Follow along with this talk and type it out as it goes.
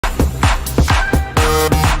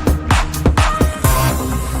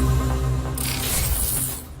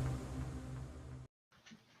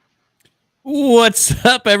What's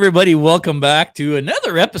up, everybody? Welcome back to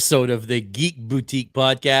another episode of the Geek Boutique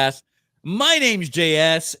Podcast. My name's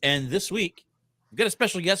JS, and this week we've got a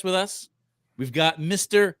special guest with us. We've got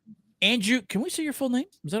Mr. Andrew. Can we say your full name?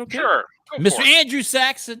 Is that okay? Sure. Mr. Andrew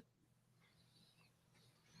Saxon.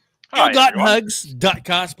 Hi,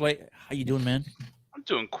 illgottenhugs.cosplay. How you doing, man? I'm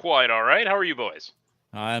doing quite all right. How are you boys?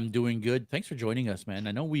 I'm doing good. Thanks for joining us, man.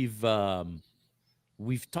 I know we've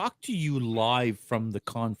talked to you live from the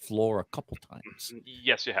con floor a couple times.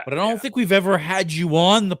 Yes, you have. But I don't think we've ever had you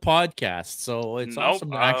on the podcast, so it's Nope, awesome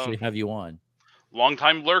to actually have you on.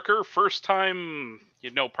 Long-time lurker, first time,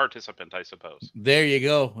 participant, I suppose. There you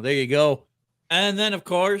go. There you go. And then, of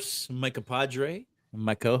course, my compadre,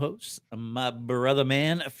 my co-host, my brother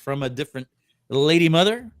man from a different lady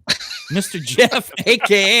mother, Mr. Jeff,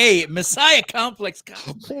 a.k.a. Messiah Complex.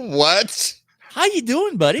 What? How you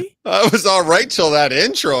doing, buddy? I was all right till that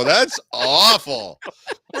intro. That's awful.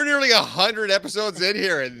 We're nearly 100 episodes in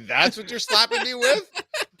here, and that's what you're slapping me with?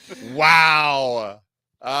 Wow.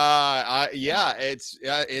 Yeah,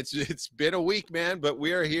 it's been a week, man, but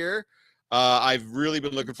we are here. I've really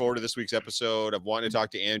been looking forward to this week's episode. I've wanted to talk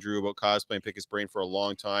to Andrew about cosplay and pick his brain for a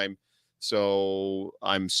long time. So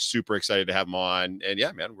I'm super excited to have him on. And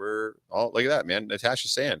yeah, man, we're all look at that, man.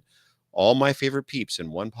 Natasha's saying all my favorite peeps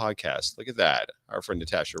in one podcast. Look at that. Our friend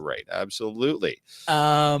Natasha Wright. Absolutely.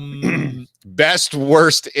 Best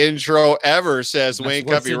worst intro ever, says Wayne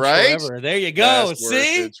Cuppy, right? There you go. Best See?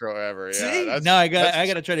 worst intro ever. Yeah. See? Now I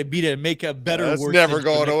gotta try to beat it and make a better That's worst never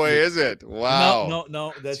intro going next away, week. is it? Wow.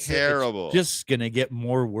 No. That's terrible. It's just gonna get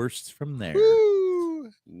more worse from there.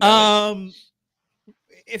 Woo. Nice.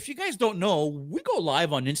 If you guys don't know, we go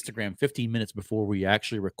live on Instagram 15 minutes before we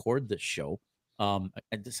actually record this show. Now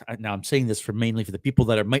I'm saying this mainly for the people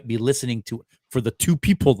that might be listening to, for the two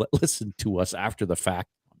people that listen to us after the fact.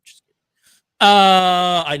 I'm just kidding.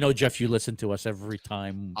 I know, Jeff, you listen to us every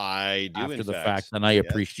time I do after in the fact. fact, and I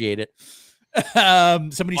appreciate it.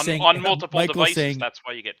 Somebody saying on multiple Michael devices, saying, that's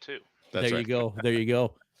why you get two. That's there right. you go. There you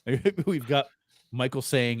go. We've got Michael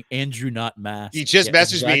saying Andrew not masked. He just Yeah,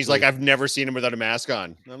 messaged me. He's like, exactly. I've never seen him without a mask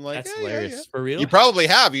on. I'm like, That's yeah, hilarious. yeah. For real? You probably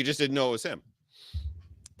have. You just didn't know it was him.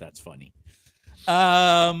 That's funny.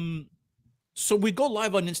 So we go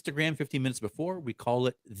live on Instagram 15 minutes before. We call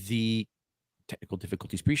it the Technical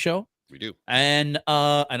Difficulties Pre-Show. We do. And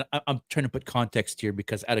I'm trying to put context here,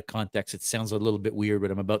 because out of context, it sounds a little bit weird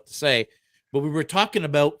what I'm about to say. But we were talking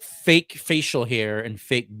about fake facial hair and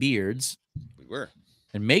fake beards. We were.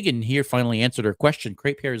 And Megan here finally answered her question.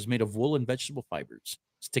 Crepe hair is made of wool and vegetable fibers.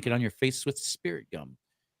 Stick it on your face with spirit gum.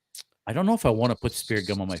 I don't know if I want to put spirit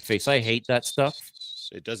gum on my face. I hate that stuff.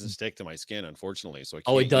 It doesn't stick to my skin, unfortunately. So I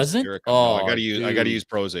can't Oh, it doesn't? use Spirit gum. No, Oh, I gotta use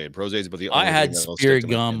Prozaid. Prozaid's about the only I thing had that'll stick spirit to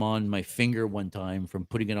my gum skin. on my finger one time from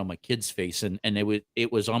putting it on my kid's face, and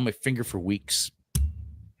it was on my finger for weeks.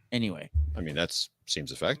 Anyway, I mean, that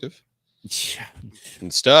seems effective. yeah,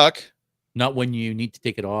 And stuck. not when you need to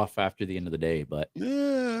take it off after the end of the day, but You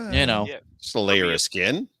know, Yeah. just a layer of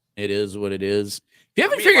skin. it is what it is. If you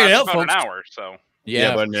haven't For me, figured it lasts out, about folks, an hour, so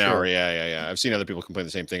yeah, but an sure. hour. Yeah. I've seen other people complain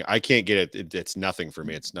the same thing. I can't get it. It's nothing for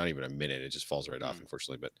me. It's not even a minute. It just falls right off,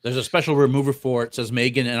 unfortunately. But There's a special remover for it, says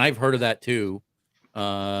Megan, and I've heard of that too.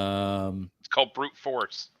 it's called brute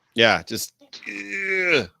force. yeah, just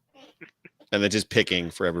and then just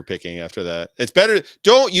forever picking after that. It's better.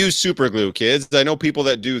 Don't use super glue, kids. I know people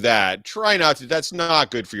that do that. Try not to. That's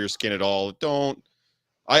not good for your skin at all. Don't.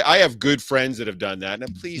 I have good friends that have done that,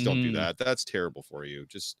 and please don't do that. That's terrible for you.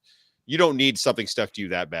 You don't need something stuck to you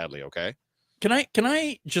that badly. Okay. Can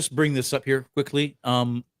I just bring this up here quickly?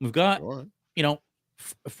 We've got, Go on.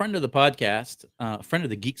 a friend of the podcast, a friend of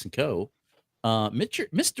the Geeks and Co.,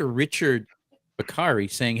 Mr. Richard Bakari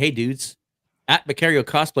saying, "Hey dudes, at Becario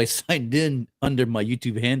Cosplay signed in under my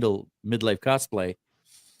YouTube handle Midlife Cosplay,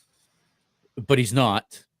 but he's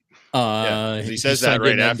not." He says that signed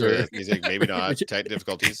right in after. under- He's like, maybe not. Tight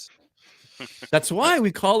difficulties. That's why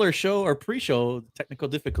we call our show, our pre-show, Technical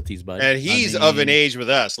Difficulties, bud. And he's of an age with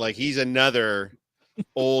us. Like, he's another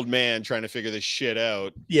old man trying to figure this shit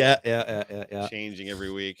out, Yeah. changing every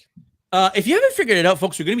week. If you haven't figured it out,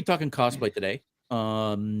 folks, we're going to be talking cosplay today.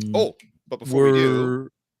 But before we do,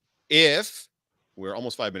 if we're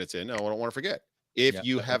almost 5 minutes in, I don't want to forget. If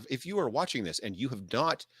you are watching this and you have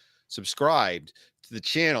not subscribed to the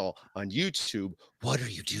channel on YouTube, what are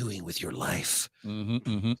you doing with your life?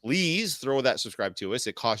 Please throw that subscribe to us.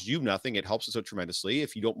 It costs you nothing. It helps us out tremendously.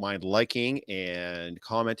 If you don't mind liking and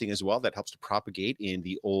commenting as well, that helps to propagate in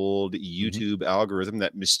the old YouTube algorithm,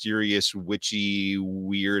 that mysterious, witchy,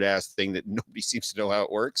 weird ass thing that nobody seems to know how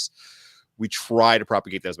it works. We try to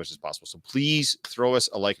propagate that as much as possible. So please throw us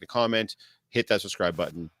a like and a comment. hit that subscribe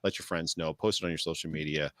button. Let your friends know. Post it on your social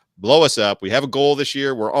media. Blow us up. We have a goal this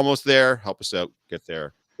year. We're almost there. Help us out. Get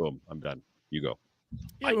there. Boom. I'm done. You go.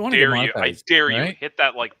 Yeah, we I want to get dare you. I monetized, dare you. right? Hit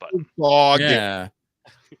that like button. Oh, Yeah.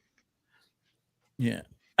 Yeah.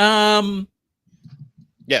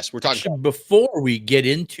 Yes, we're talking. Actually, before we get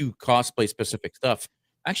into cosplay specific stuff,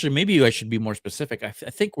 actually, maybe I should be more specific. I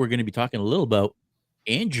think we're going to be talking a little about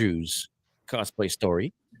Andrew's cosplay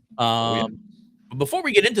story. yeah. But before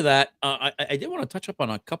we get into that, I did want to touch up on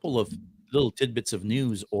a couple of little tidbits of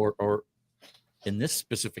news, or in this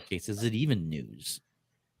specific case, is it even news?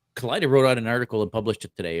 Collider wrote out an article and published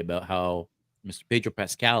it today about how Mr. Pedro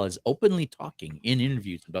Pascal is openly talking in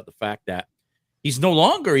interviews about the fact that he's no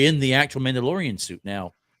longer in the actual Mandalorian suit.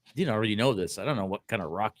 Now, you didn't already know this. I don't know what kind of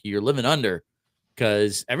rock you're living under,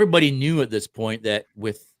 because everybody knew at this point that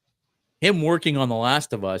with him working on The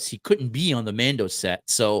Last of Us, he couldn't be on the Mando set.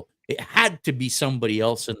 So it had to be somebody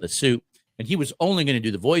else in the suit. And he was only going to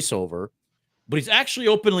do the voiceover. But he's actually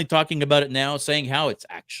openly talking about it now, saying how it's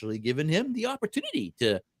actually given him the opportunity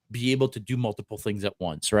to be able to do multiple things at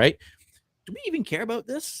once, right? Do we even care about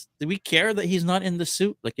this? Do we care that he's not in the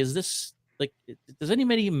suit? Like, is this, like, does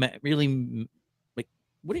anybody really, like,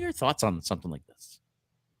 what are your thoughts on something like this?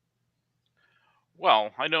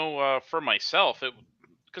 Well, I know for myself,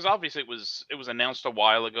 because obviously it was announced a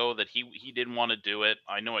while ago that he didn't want to do it.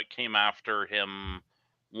 I know it came after him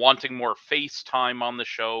wanting more face time on the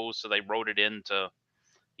show, so they wrote it into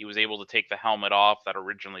he was able to take the helmet off. That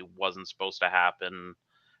originally wasn't supposed to happen,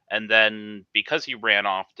 and then because he ran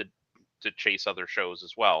off to chase other shows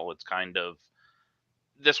as well, it's kind of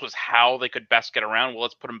this was how they could best get around. Well,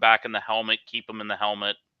 let's put him back in the helmet, keep him in the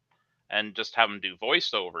helmet, and just have him do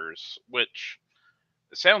voiceovers, which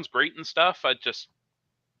sounds great and stuff.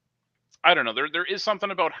 I don't know. There is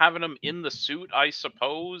something about having him in the suit, I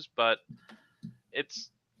suppose, but it's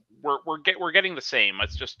we're getting the same.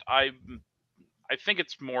 It's just I think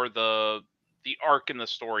it's more the arc in the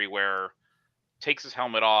story where takes his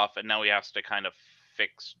helmet off and now he has to kind of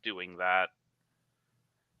fix doing that.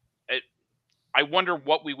 I wonder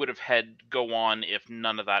what we would have had go on if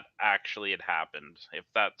none of that actually had happened. If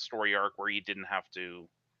that story arc where he didn't have to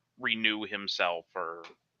renew himself, or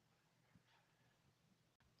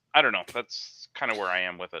I don't know. That's kind of where I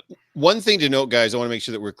am with it. One thing to note, guys, I want to make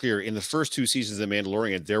sure that we're clear. In the first 2 seasons of The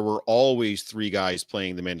Mandalorian, there were always 3 guys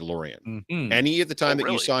playing The Mandalorian. Mm-hmm. Any at the time that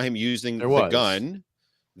really? you saw him using There the was. gun,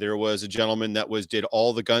 there was a gentleman that did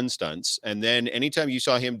all the gun stunts. And then anytime you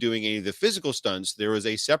saw him doing any of the physical stunts, there was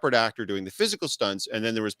a separate actor doing the physical stunts. And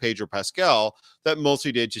then there was Pedro Pascal that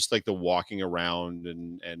mostly did just like the walking around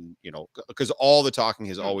and you know, because all the talking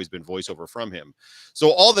has always been voiceover from him.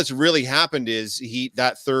 So all that's really happened is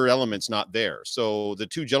that third element's not there. So the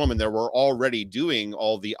 2 gentlemen that were already doing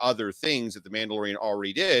all the other things that the Mandalorian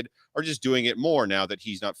already did are just doing it more now that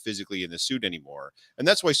he's not physically in the suit anymore. And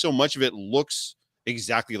that's why so much of it looks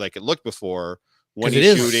exactly like it looked before when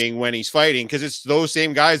he's shooting, when he's fighting, because it's those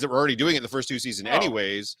same guys that were already doing it in the first 2 seasons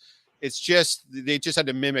anyways. It's just they just had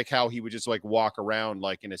to mimic how he would just like walk around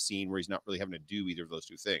like in a scene where he's not really having to do either of those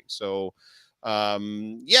 2 things. So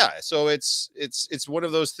yeah, so it's one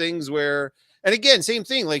of those things where, and again, same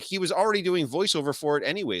thing, like he was already doing voiceover for it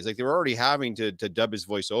anyways. Like they were already having to dub his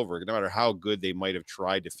voice over, no matter how good they might have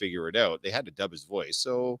tried to figure it out, they had to dub his voice.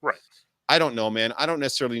 So right. I don't know, man. I don't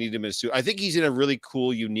necessarily need him in a suit. I think he's in a really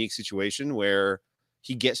cool, unique situation where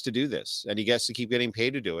he gets to do this and he gets to keep getting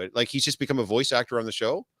paid to do it. Like he's just become a voice actor on the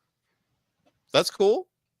show. That's cool.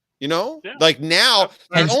 You know, like now,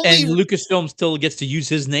 and Lucasfilm still gets to use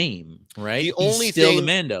his name, right? The only He's still thing, the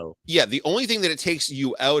Mando. Yeah, the only thing that it takes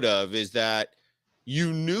you out of is that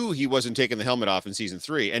you knew he wasn't taking the helmet off in season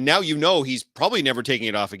 3, and now you know he's probably never taking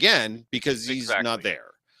it off again because he's not there.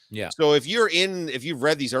 Yeah. So if you've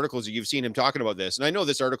read these articles or you've seen him talking about this, and I know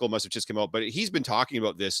this article must have just come out, but he's been talking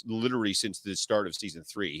about this literally since the start of season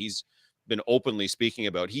 3. He's been openly speaking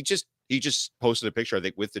about. He just posted a picture, I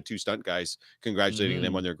think, with the 2 stunt guys, congratulating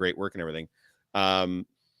them on their great work and everything.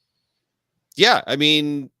 Yeah, I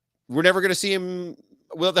mean, we're never going to see him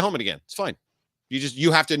without the helmet again. It's fine.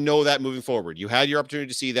 You have to know that moving forward. You had your opportunity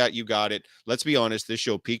to see that. You got it. Let's be honest. This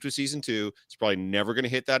show peaked with season 2. It's probably never going to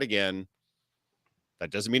hit that again.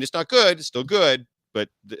 That doesn't mean it's not good. It's still good, but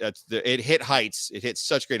it hit heights. It hit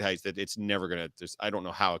such great heights that it's never going to, I don't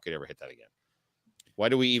know how it could ever hit that again. Why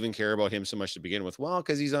do we even care about him so much to begin with? Well,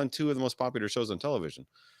 because he's on 2 of the most popular shows on television,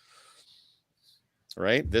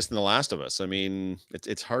 right? This and The Last of Us. I mean,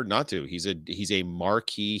 it's hard not to. He's a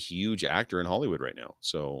marquee, huge actor in Hollywood right now.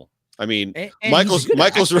 So, I mean, and Michael's,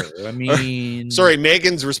 I mean, sorry,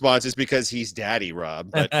 Megan's response is because he's daddy, Rob.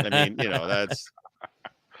 But I mean, you know, that's,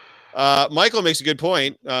 Michael makes a good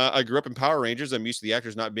point. I grew up in Power Rangers. I'm used to the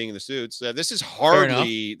actors not being in the suits. This is enough.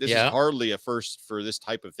 hardly Yeah. is hardly a first for this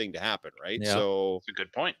type of thing to happen, right? Yeah. So That's a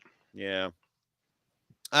good point. yeah,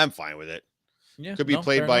 I'm fine with it. Yeah. Could be no,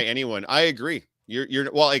 played fair by enough. anyone. I agree.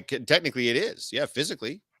 You're well. Technically, it is. Yeah,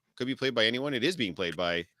 physically, could be played by anyone. It is being played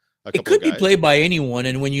by a It couple of could be guys. played by anyone,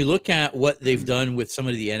 and when you look at what they've done with some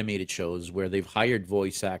of the animated shows where they've hired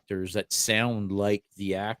voice actors that sound like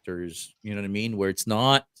the actors, you know what I mean? Where it's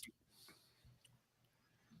not,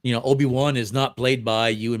 Obi-Wan is not played by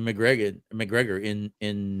Ewan McGregor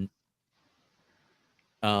in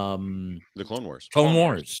The Clone Wars. Clone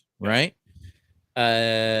Wars, right?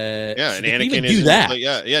 Yeah, So and they can Anakin even is do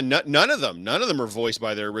that. None of them are voiced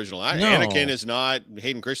by their original. No. Anakin is not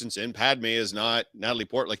Hayden Christensen. Padme is not Natalie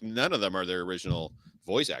Portman. Like none of them are their original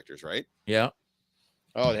voice actors, right? Yeah.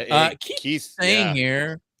 Oh, hey, Keith saying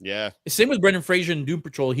here. Yeah. Same with Brendan Fraser in Doom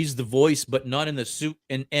Patrol. He's the voice, but not in the suit.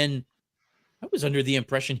 And I was under the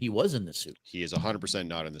impression he was in the suit. He is 100%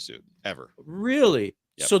 not in the suit ever. Really?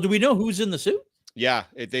 Yep. So do we know who's in the suit? Yeah,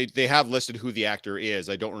 they have listed who the actor is.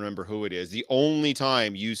 I don't remember who it is. The only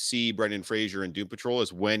time you see Brendan Fraser in Doom Patrol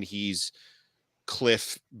is when he's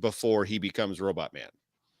Cliff before he becomes Robot Man.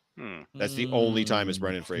 That's the only time it's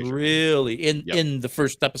Brendan Fraser. Really? In the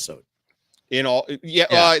first episode? There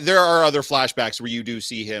are other flashbacks where you do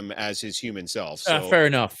see him as his human self. So, fair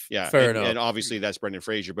enough. Yeah, fair enough. And obviously that's Brendan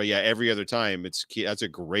Fraser. But yeah, every other time that's a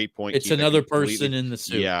great point. It's another person in the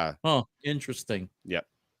suit. Yeah. Oh, interesting. Yeah.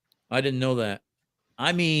 I didn't know that.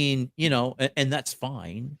 I mean, and that's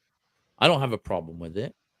fine. I don't have a problem with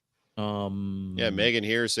it. Yeah, Megan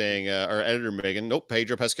here saying, our editor Megan, nope,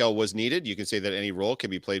 Pedro Pascal was needed. You can say that any role can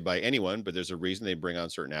be played by anyone, but there's a reason they bring on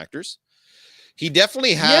certain actors. He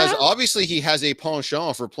definitely has, obviously he has a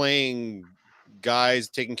penchant for playing guys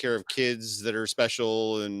taking care of kids that are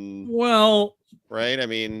special and right. I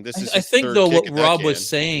mean, I think though what Rob was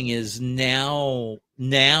saying is now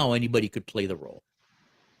anybody could play the role.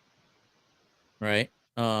 Right.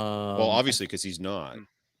 Well, obviously, because he's not.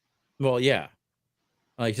 Well, yeah.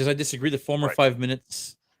 He says, I disagree. The former 5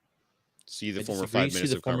 minutes. See the former 5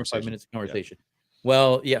 minutes of conversation. 5 minutes of conversation. Yeah.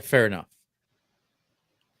 Well, yeah, fair enough.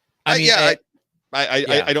 I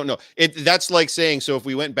don't know. That's like saying, so if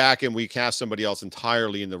we went back and we cast somebody else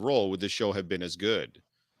entirely in the role, would the show have been as good?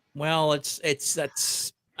 Well,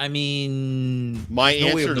 I mean, my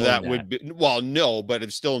answer to that would be, well, no, but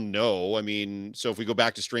it's still no. I mean, so if we go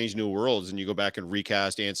back to Strange New Worlds and you go back and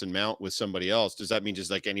recast Anson Mount with somebody else, does that mean just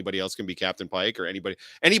like anybody else can be Captain Pike or anybody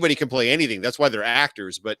can play anything? That's why they're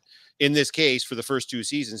actors. But in this case, for the first 2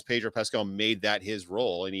 seasons, Pedro Pascal made that his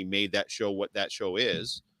role and he made that show what that show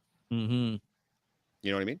is. Mm-hmm.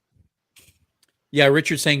 You know what I mean? Yeah,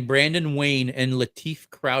 Richard saying Brandon Wayne and Lateef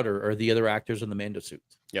Crowder are the other actors in the Mando suit.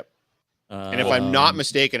 Yep. And if I'm not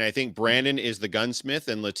mistaken, I think Brandon is the gunsmith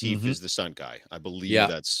and Lateef is the stunt guy. I believe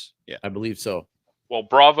that's I believe so. Well,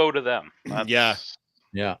 bravo to them. Yeah.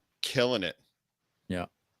 Killing it. Yeah.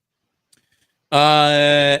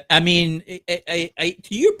 I mean, I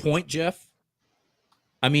to your point, Jeff.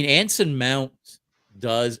 I mean, Anson Mount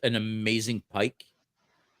does an amazing Pike.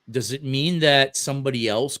 Does it mean that somebody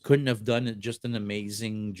else couldn't have done just an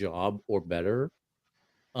amazing job or better?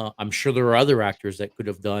 I'm sure there are other actors that could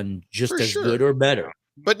have done just as good or better.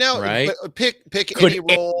 But now, right? Pick any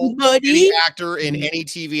role, any actor in any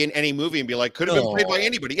TV, in any movie, and be like, could have been played by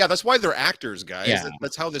anybody. Yeah, that's why they're actors, guys. Yeah.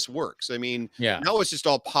 That's how this works. I mean, now it's just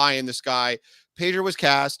all pie in the sky. Pedro was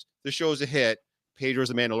cast. The show's a hit. Pedro's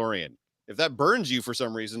a Mandalorian. If that burns you for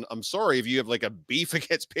some reason, I'm sorry if you have like a beef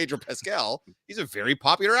against Pedro Pascal. He's a very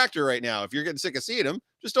popular actor right now. If you're getting sick of seeing him,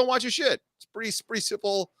 just don't watch his shit. It's pretty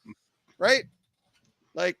simple, right?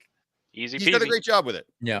 Like, easy. He's done a great job with it.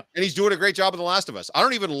 Yeah. And he's doing a great job in The Last of Us. I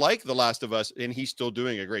don't even like The Last of Us, and he's still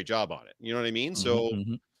doing a great job on it. You know what I mean? So,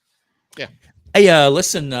 yeah. Hey,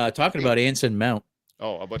 listen, talking about Anson Mount.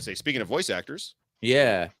 Oh, I'm about to say, speaking of voice actors.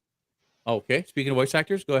 Yeah. Okay. Speaking of voice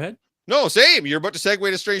actors, go ahead. No, same. You're about to segue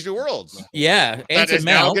to Strange New Worlds. Yeah. Anson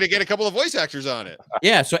Mount. Now going to get a couple of voice actors on it.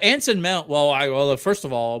 Yeah. So Anson Mount. Well, first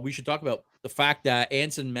of all, we should talk about the fact that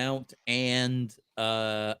Anson Mount and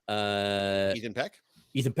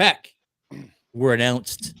Ethan Peck were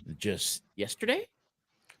announced just yesterday.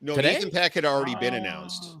 No, today? Ethan Peck had already been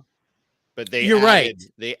announced, but you're right.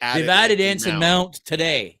 They've added Anson Mount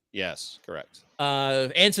today. Yes, correct.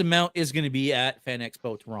 Anson Mount is going to be at Fan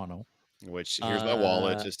Expo Toronto. Which here's my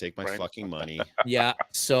wallet. Just take my fucking money. Yeah.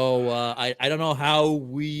 So I don't know how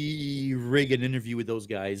we rig an interview with those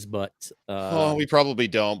guys, but we probably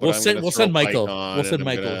don't. But we'll send Michael. We'll send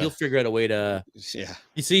Michael. Gonna... He'll figure out a way to. Yeah.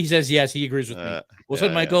 You see, he says yes. He agrees with me. We'll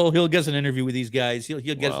send Michael. He'll get us an interview with these guys. He'll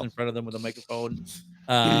get us in front of them with a microphone.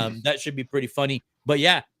 That should be pretty funny. But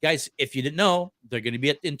yeah, guys, if you didn't know, they're going to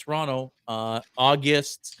be in Toronto,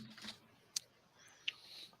 August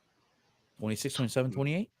 26, 27,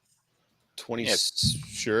 28. 20.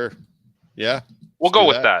 Sure. Yeah. We'll go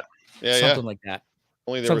with that. Yeah. Something like that.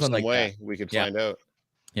 Only there was some way we could find out.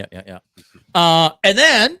 Yeah. And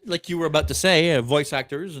then, like you were about to say, voice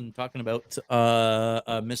actors and talking about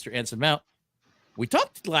Mr. Anson Mount. We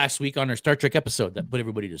talked last week on our Star Trek episode that put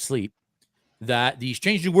everybody to sleep that the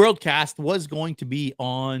Strange New World cast was going to be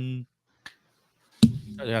on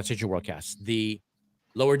not Strange New World cast, the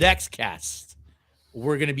Lower Decks cast.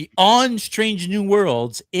 We're going to be on Strange New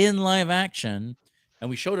Worlds in live action. And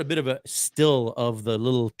we showed a bit of a still of the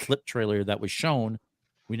little clip trailer that was shown.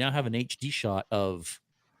 We now have an HD shot of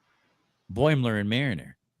Boimler and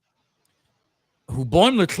Mariner, who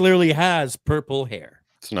Boimler clearly has purple hair.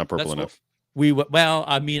 It's not purple enough. Well,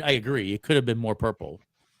 I mean, I agree. It could have been more purple.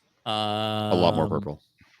 A lot more purple.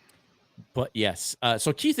 But yes.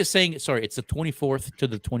 So Keith is saying, sorry, it's the 24th to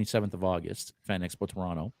the 27th of August, Fan Expo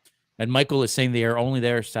Toronto. And Michael is saying they are only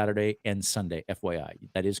there Saturday and Sunday, FYI.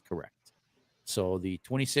 That is correct. So the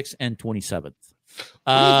 26th and 27th.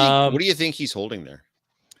 What do you think he's holding there?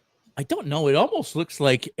 I don't know. It almost looks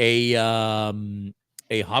like a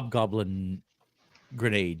hobgoblin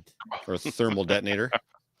grenade. Or a thermal detonator.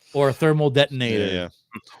 Or a thermal detonator. Yeah.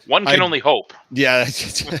 One can only hope. Yeah.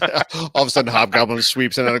 All of a sudden, Hobgoblin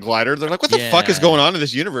sweeps in on a glider. They're like, what the fuck is going on in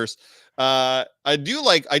this universe? I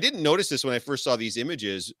didn't notice this when I first saw these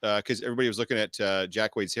images because everybody was looking at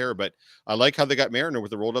Jack Wade's hair, but I like how they got Mariner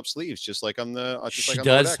with the rolled up sleeves, just like on the. She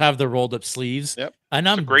does have the rolled up sleeves. Yep. And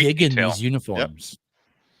I'm digging these uniforms.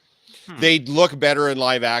 Yep. They look better in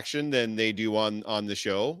live action than they do on the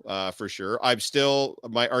show, for sure.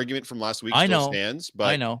 My argument from last week still stands, but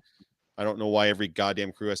I know. I don't know why every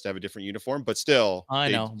goddamn crew has to have a different uniform, but still,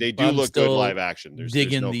 they do look good live action. There's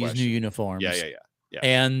no these question. New uniforms. Yeah.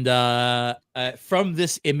 And from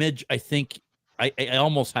this image, I think it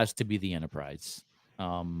almost has to be the Enterprise.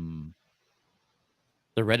 The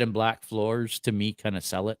red and black floors to me kind of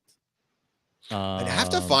sell it. I'd have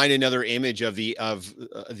to find another image of the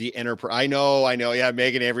Enterprise. I know. Yeah,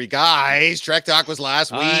 Megan Avery. Guys, Trek Talk was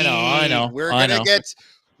last week. I know. We're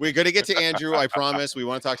gonna get to Andrew. I promise. We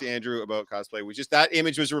want to talk to Andrew about cosplay. That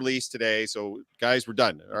image was released today. So guys, we're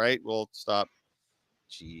done. All right, we'll stop.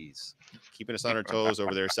 Jeez, keeping us on our toes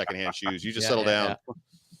over there. Secondhand shoes. You just settle down. Yeah.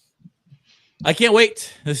 I can't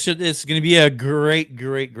wait. It's going to be a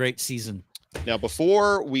great season. Now,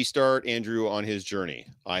 before we start Andrew on his journey,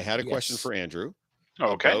 I had a question for Andrew.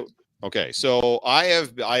 Okay. Okay. So I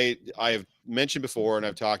have mentioned before, and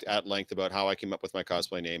I've talked at length about how I came up with my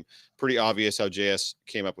cosplay name. Pretty obvious how JS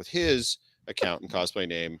came up with his account and cosplay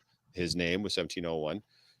name. His name was 1701.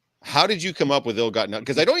 How did you come up with illgottenhug?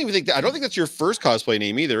 Because I don't think that's your first cosplay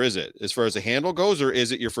name either, is it? As far as the handle goes, or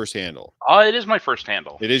is it your first handle? It is my first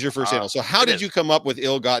handle. It is your first handle. So how did you come up with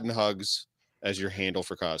illgottenhugs as your handle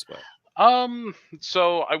for cosplay?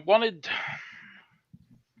 So I wanted,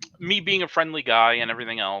 me being a friendly guy and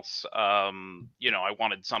everything else, I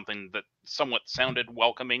wanted something that somewhat sounded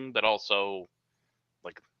welcoming, but also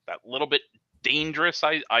like that little bit dangerous,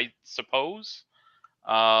 I suppose.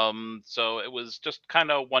 So it was just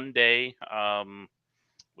kind of one day,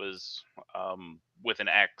 was with an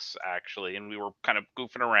ex actually, and we were kind of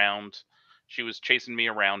goofing around. She was chasing me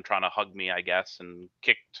around trying to hug me, I guess, and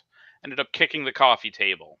ended up kicking the coffee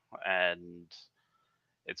table. And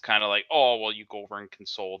it's kind of like, oh, well, you go over and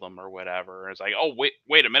console them or whatever. It's like, oh,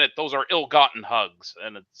 wait a minute, those are ill-gotten hugs.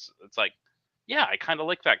 And it's like, yeah, I kind of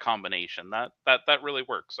like that combination. That really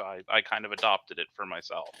works. So I kind of adopted it for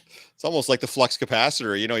myself. It's almost like the flux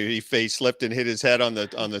capacitor. He face slipped and hit his head on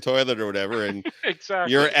the toilet or whatever, and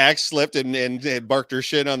exactly. Your ex slipped and barked her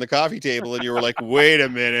shit on the coffee table, and you were like, "Wait a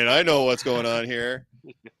minute, I know what's going on here."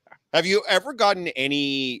 Have you ever gotten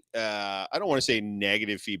any? I don't want to say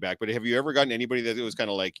negative feedback, but have you ever gotten anybody that was kind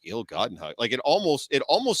of like ill-gotten-hug? Like it almost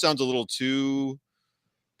sounds a little too.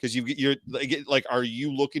 Because you're like, are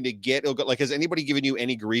you looking to get like? Has anybody given you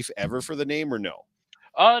any grief ever for the name or no?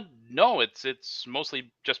 No. It's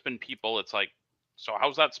mostly just been people. It's like, so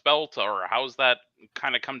how's that spelt, or how's that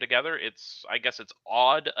kind of come together? I guess it's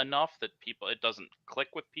odd enough that it doesn't click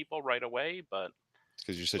with people right away. But it's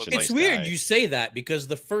because you're such a nice nice weird guy. You say that because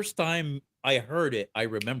the first time I heard it, I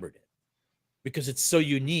remembered it. because it's so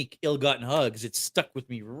unique. Ill-gotten hugs. It stuck with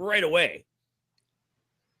me right away.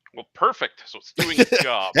 Well, perfect. So it's doing its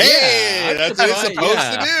job. Hey, I'm that's what it's surprised,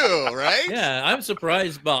 supposed yeah. to do, right? Yeah, I'm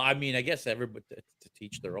surprised. Well, I mean, I guess everybody to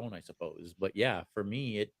teach their own, I suppose. But yeah, for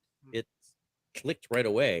me, it clicked right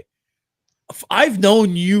away. I've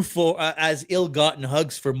known you for as ill-gotten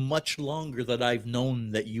hugs for much longer than I've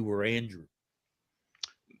known that you were Andrew.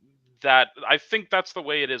 That I think that's the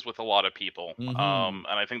way it is with a lot of people. Mhm. And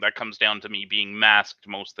I think that comes down to me being masked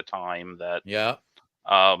most of the time. That Yeah.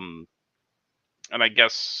 um, and I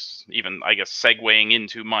guess segueing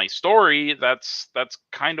into my story, that's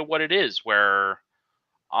kind of what it is. Where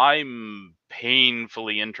I'm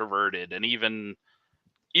painfully introverted, and even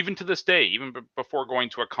to this day, even before going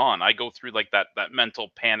to a con, I go through like that mental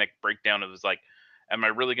panic breakdown of like, am I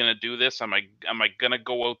really going to do this? Am I going to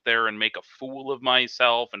go out there and make a fool of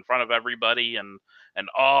myself in front of everybody? And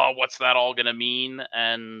oh, what's that all going to mean?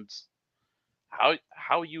 And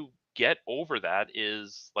how you get over that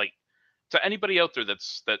is like, to anybody out there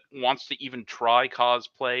that wants to even try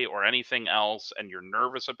cosplay or anything else, and you're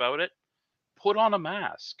nervous about it, put on a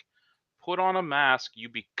mask. Put on a mask, you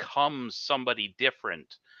become somebody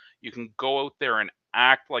different. You can go out there and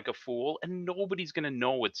act like a fool, and nobody's going to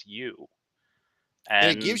know it's you. And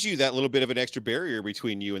it And gives you that little bit of an extra barrier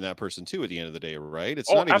between you and that person too at the end of the day, right? It's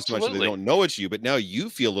oh, not even so much that they absolutely. don't know it's you, but now you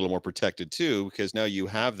feel a little more protected too, because now you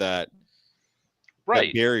have that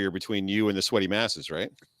Right. barrier between you and the sweaty masses,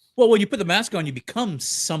 right? Well, when you put the mask on, you become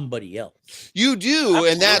somebody else, You do,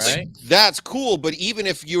 and Absolutely. that's cool. But even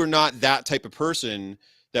if you're not that type of person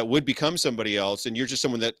that would become somebody else, and you're just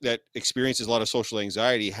someone that experiences a lot of social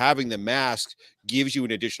anxiety, having the mask gives you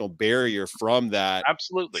an additional barrier from that.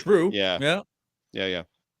 Absolutely. True. Yeah, Yeah. yeah.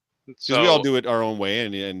 Because we all So do it our own way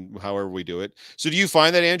and however we do it. So do you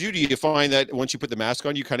find that, Andrew? Do you find that once you put the mask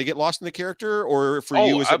on, you kind of get lost in the character, or for oh,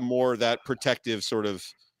 you, is it more that protective sort of?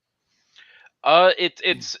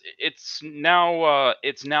 it's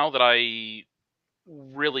now that I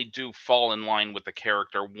really do fall in line with the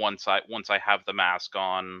character once I have the mask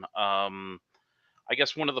on. I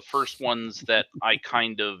guess one of the first ones that I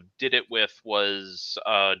kind of did it with was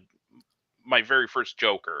my very first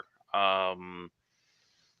Joker.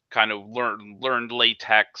 Kind of learned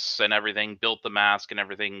latex and everything, built the mask and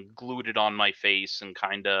everything, glued it on my face, and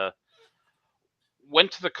kind of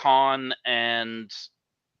went to the con. And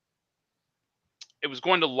it was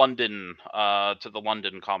going to London, to the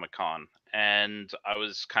London Comic Con, and I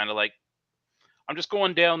was kind of like, I'm just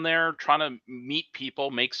going down there trying to meet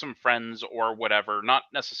people, make some friends or whatever. Not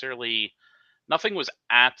necessarily, nothing was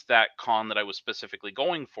at that con that I was specifically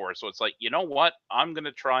going for. So it's like, you know what? I'm going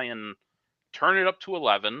to try and turn it up to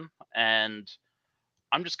 11, and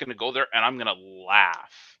I'm just going to go there and I'm going to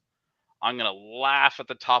laugh. I'm going to laugh at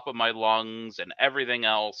the top of my lungs and everything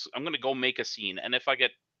else. I'm going to go make a scene. And if I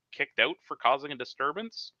get kicked out for causing a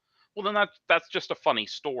disturbance, well, then that's just a funny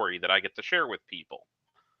story that I get to share with people.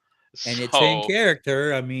 And it's in So,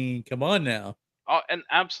 character. I mean, come on now. and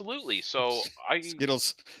absolutely. So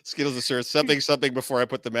Skittles asserts something before I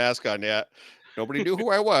put the mask on. Yeah, nobody knew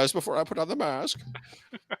who I was before I put on the mask.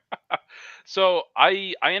 so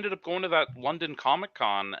I ended up going to that London Comic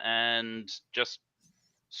Con and just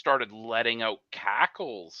started letting out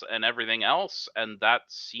cackles and everything else, and that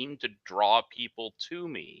seemed to draw people to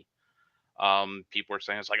me. People were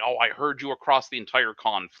saying, it's like, oh, I heard you across the entire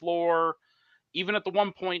con floor. Even at the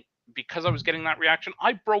one point, because I was getting that reaction,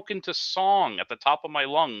 I broke into song at the top of my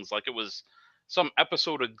lungs like it was some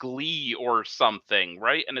episode of Glee or something,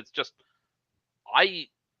 right? And it's just, I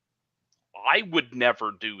I would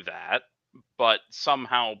never do that, but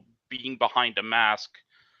somehow being behind a mask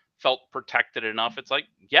felt protected enough. It's like,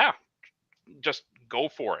 yeah, just go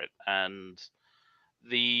for it. And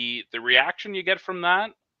the reaction you get from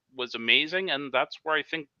that was amazing, and that's where I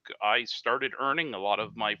think I started earning a lot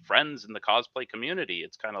of my friends in the cosplay community.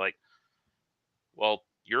 It's kind of like, well,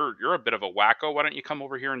 you're a bit of a wacko. Why don't you come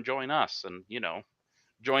over here and join us, and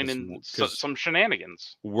join in Because some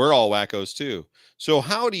shenanigans? we're all wackos too. So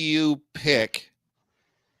how do you pick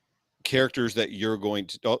characters that you're going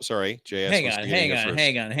to? Oh, sorry, JS Hang wants on, to get in hang here on, first.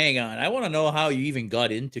 hang on, hang on. I want to know how you even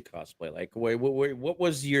got into cosplay. Like, what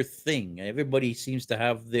was your thing? Everybody seems to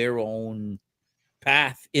have their own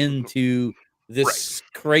path into Right. this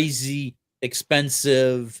crazy,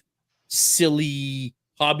 expensive, silly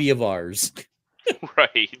hobby of ours.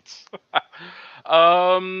 Right.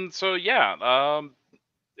 So yeah,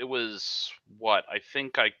 it was what I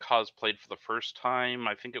think I cosplayed for the first time.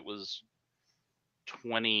 I think it was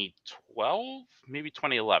 2012, maybe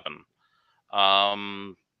 2011.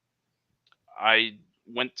 Um, I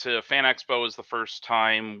went to Fan Expo as the first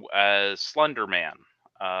time as Slender Man.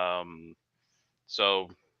 Um, So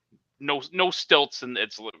no stilts, and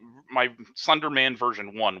it's my Slender Man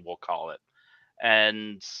version 1, we'll call it.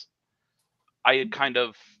 And I had kind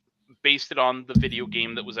of based it on the video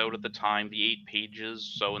game that was out at the time, the 8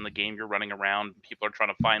 pages. So in the game, you're running around, people are trying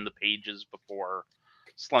to find the pages before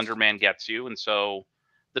Slender Man gets you. And so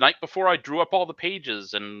the night before, I drew up all the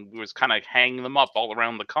pages and was kind of hanging them up all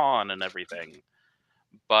around the con and everything.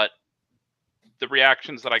 But the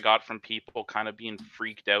reactions that I got from people kind of being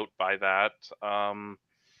freaked out by that.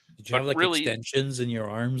 Did you But have like really, extensions in your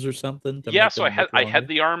arms or something to yeah. make So them look I had longer?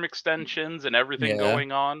 the arm extensions and everything Yeah.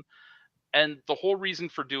 going on, and the whole reason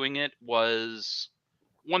for doing it was,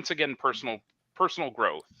 once again, personal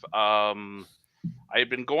growth. I had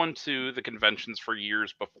been going to the conventions for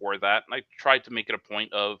years before that, and I tried to make it a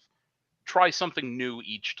point of try something new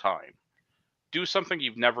each time, do something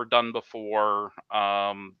you've never done before,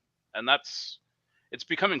 and it's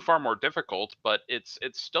becoming far more difficult, but it's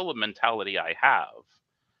still a mentality I have.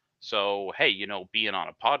 So hey, being on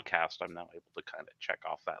a podcast, I'm now able to kind of check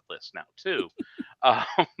off that list now too. Um,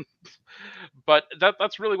 but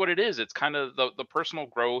that's really what it is. It's kind of the personal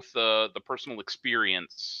growth, the personal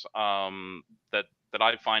experience, that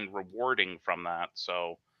I find rewarding from that.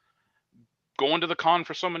 So going to the con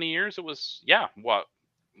for so many years, it was, yeah, well,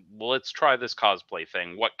 let's try this cosplay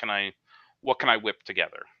thing. What can I whip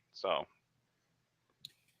together? So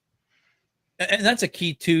And that's a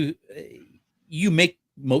key too. You make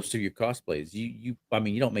most of your cosplays. I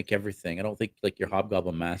mean, you don't make everything. I don't think like your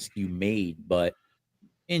Hobgoblin mask you made, but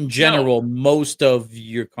in no. general, most of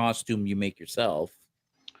your costume you make yourself.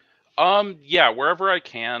 Yeah, wherever I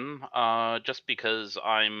can, just because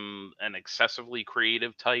I'm an excessively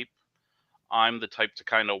creative type. I'm the type to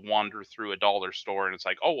kind of wander through a dollar store and it's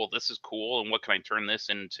like, oh, well, this is cool. And what can I turn this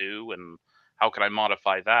into? And how can I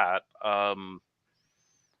modify that?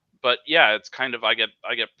 But yeah, it's kind of, I get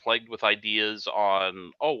plagued with ideas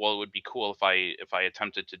on, oh, well, it would be cool if I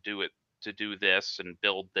attempted to do this and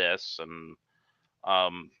build this. And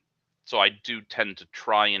um, so I do tend to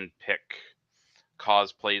try and pick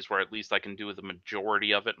cosplays where at least I can do the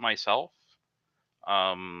majority of it myself.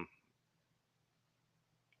 Um,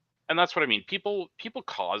 and that's what I mean. People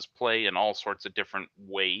cosplay in all sorts of different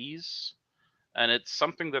ways, and it's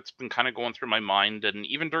something that's been kind of going through my mind. And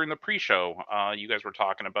even during the pre-show, you guys were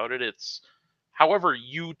talking about it. It's however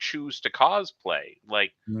you choose to cosplay,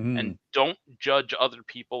 like, and Mhm. don't judge other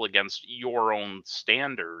people against your own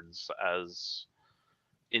standards as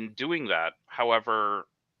in doing that. However,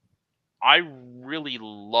 I really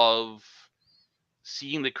love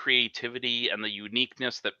seeing the creativity and the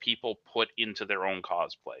uniqueness that people put into their own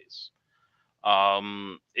cosplays.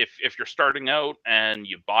 If you're starting out and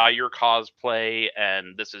you buy your cosplay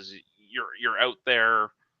and this is you're out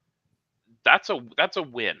there, that's a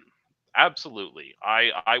win. Absolutely,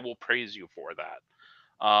 I will praise you for that.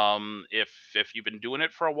 If you've been doing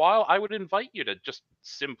it for a while, I would invite you to just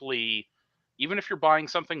simply, even if you're buying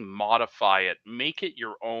something, modify it, make it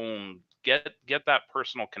your own, get that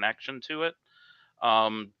personal connection to it.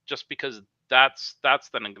 Just because that's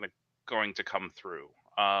then going to come through.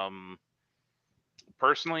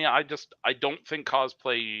 Personally, I don't think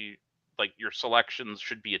cosplay, like, your selections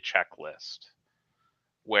should be a checklist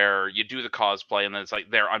where you do the cosplay and then it's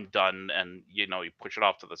like, there, I'm done, and you push it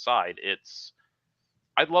off to the side.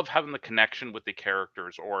 I love having the connection with the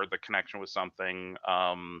characters or the connection with something.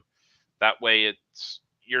 That way,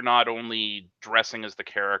 you're not only dressing as the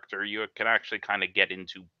character, you can actually kind of get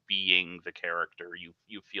into being the character.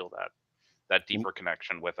 You feel that deeper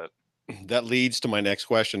connection with it. That leads to my next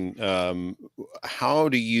question. How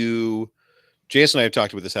do you, Jason and I have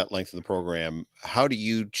talked about this at length in the program. How do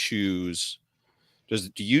you choose?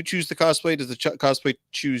 Do you choose the cosplay? Does the cosplay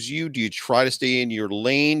choose you? Do you try to stay in your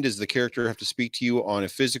lane? Does the character have to speak to you on a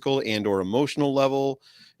physical and or emotional level?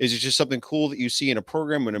 Is it just something cool that you see in a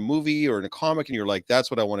program, in a movie, or in a comic, and you're like, "That's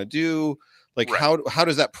what I want to do"? Like, Right. how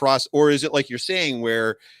does that process? Or is it like you're saying,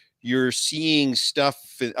 where you're seeing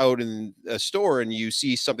stuff out in a store and you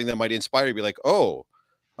see something that might inspire you, be like, "Oh,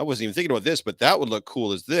 I wasn't even thinking about this, but that would look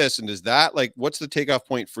cool as this." And is that like, what's the takeoff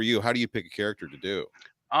point for you? How do you pick a character to do?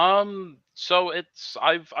 So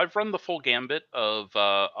I've run the full gambit of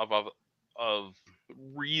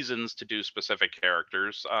reasons to do specific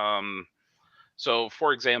characters. So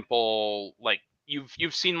for example, like,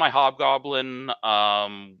 you've seen my Hobgoblin.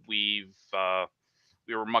 We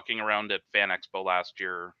were mucking around at Fan Expo last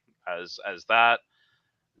year as that.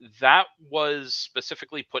 That was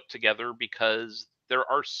specifically put together because there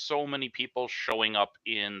are so many people showing up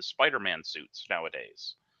in Spider-Man suits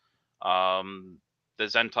nowadays. Um, the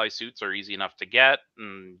Zentai suits are easy enough to get,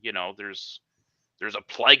 and there's a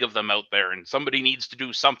plague of them out there, and somebody needs to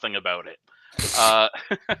do something about it.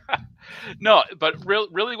 No, but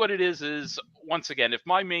really what it is once again, if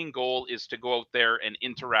my main goal is to go out there and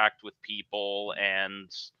interact with people and,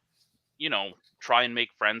 try and make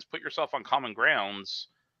friends, put yourself on common grounds,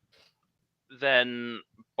 then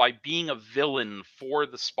by being a villain for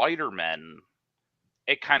the Spider-Men,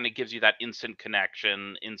 it kind of gives you that instant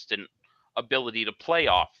connection, instant ability to play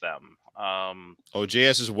off them.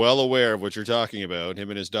 JS is well aware of what you're talking about. Him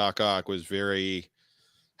and his Doc Ock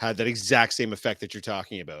had that exact same effect that you're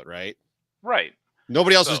talking about, right? Right.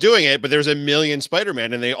 Nobody else was doing it, but there's a million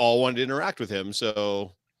Spider-Man and they all wanted to interact with him.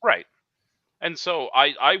 So right. And so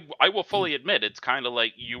I will fully admit it's kind of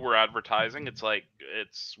like you were advertising. It's like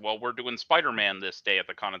we're doing Spider-Man this day at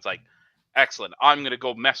the con. It's like, excellent. I'm gonna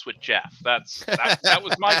go mess with Jeff. That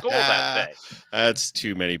was my goal that day. That's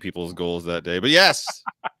too many people's goals that day. But yes.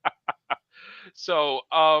 So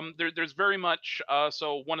there's very much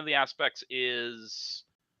so one of the aspects is,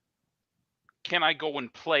 can I go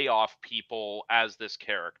and play off people as this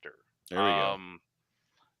character? There we go.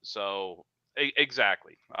 So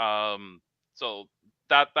exactly. So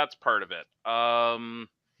that's part of it.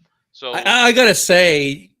 So I gotta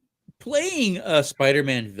say, playing a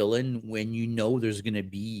Spider-Man villain when you know there's gonna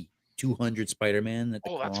be 200 Spider-Man at the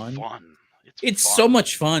con, that's fun. It's so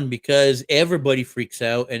much fun because everybody freaks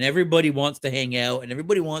out and everybody wants to hang out and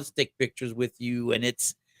everybody wants to take pictures with you, and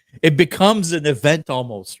it becomes an event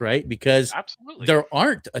almost, right? Because absolutely there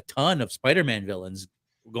aren't a ton of Spider-Man villains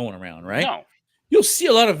going around, right? No. You'll see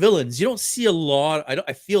a lot of villains. You don't see a lot.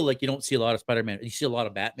 I feel like you don't see a lot of Spider-Man. You see a lot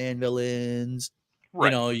of Batman villains.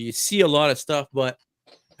 Right. You see a lot of stuff, but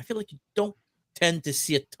I feel like you don't tend to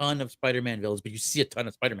see a ton of Spider-Man villains, but you see a ton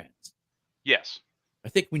of Spider-Mans. Yes. I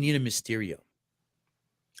think we need a Mysterio.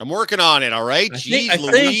 I'm working on it, all right? I think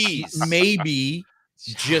maybe,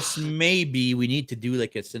 just maybe, we need to do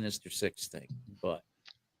like a Sinister Six thing, but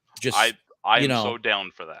just I'm so down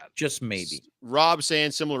for that. Just maybe. Rob saying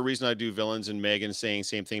similar reason I do villains, and Megan saying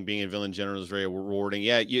same thing. Being a villain in general is very rewarding.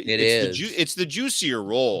 Yeah, it's the juicier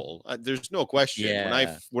role. There's no question.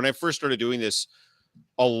 Yeah. When I first started doing this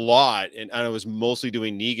a lot, and I was mostly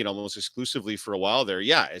doing Negan almost exclusively for a while there.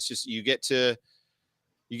 Yeah, it's just you get to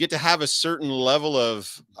have a certain level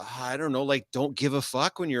of I don't know, like don't give a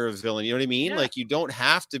fuck when you're a villain. You know what I mean? Yeah. Like you don't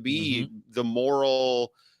have to be the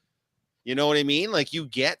moral. You know what I mean? Like you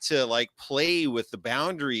get to like play with the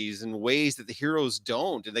boundaries in ways that the heroes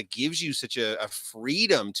don't. And that gives you such a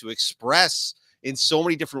freedom to express in so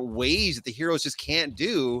many different ways that the heroes just can't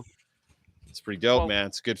do. It's pretty dope, man.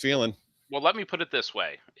 It's a good feeling. Well, let me put it this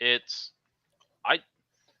way.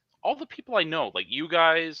 All the people I know, like you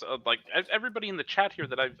guys, like everybody in the chat here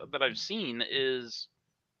that I've seen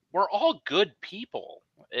we're all good people.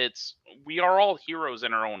 We are all heroes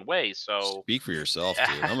in our own way. So speak for yourself,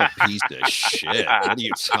 dude. I'm a piece of shit. What are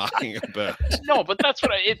you talking about? No, but that's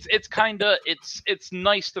what it's kind of it's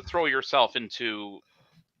nice to throw yourself into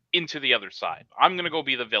the other side. I'm gonna go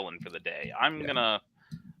be the villain for the day.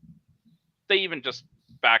 They even just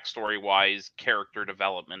backstory wise, character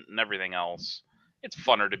development and everything else. It's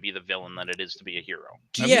funner to be the villain than it is to be a hero.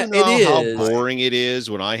 Do you know how boring it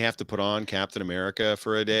is when I have to put on Captain America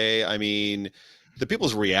for a day? I mean, the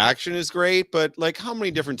people's reaction is great, but like how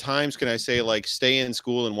many different times can I say like stay in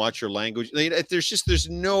school and watch your language? There's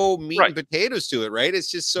no meat and potatoes to it, right?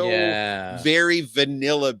 It's just so very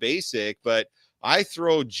vanilla basic, but I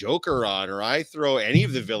throw Joker on or I throw any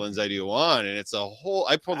of the villains I do on and it's I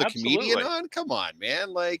pull the comedian on. Come on,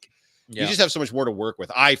 man. Like you just have so much more to work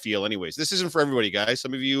with. I feel anyways, this isn't for everybody, guys.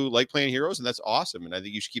 Some of you like playing heroes and that's awesome. And I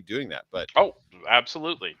think you should keep doing that, but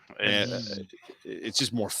absolutely. It's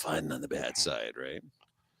just more fun on the bad side, right?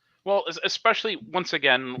 Well, especially once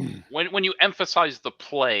again, when you emphasize the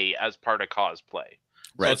play as part of cosplay,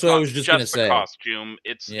 right? That's what I was just going to say. The costume,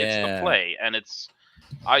 it's the play, and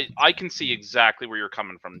I can see exactly where you're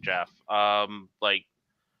coming from, Jeff. Like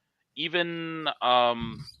even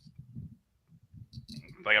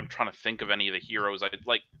like I'm trying to think of any of the heroes.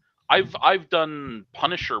 I've done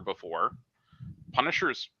Punisher before.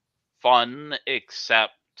 Punisher's fun,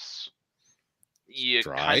 except you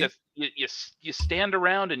kind of you stand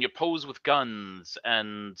around and you pose with guns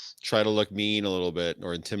and try to look mean a little bit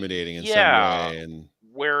or intimidating in some way. And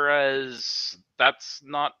whereas that's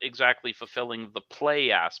not exactly fulfilling the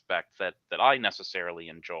play aspect that I necessarily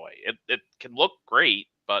enjoy. It can look great,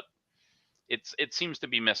 but it seems to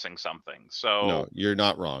be missing something. So no, you're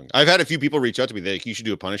not wrong. I've had a few people reach out to me like, you should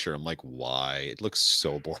do a Punisher. I'm like, why? It looks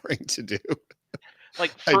so boring to do.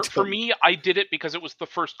 Like for me, I did it because it was the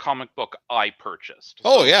first comic book I purchased.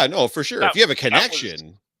 Oh yeah, no, for sure. If you have a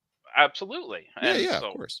connection, absolutely. Yeah,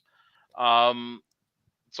 of course.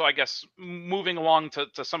 so I guess moving along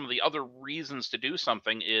to some of the other reasons to do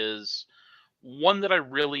something is one that I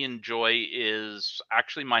really enjoy is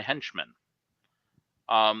actually my henchman.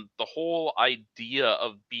 The whole idea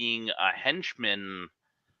of being a henchman,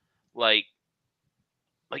 like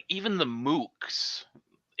even the mooks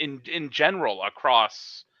in general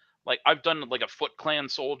across, like I've done like a Foot Clan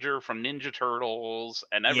soldier from Ninja Turtles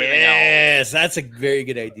and everything else. Yes, that's a very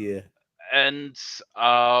good idea. And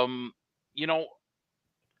you know,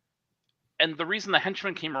 and the reason the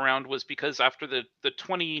henchman came around was because after the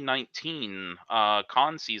 2019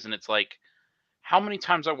 con season, it's like how many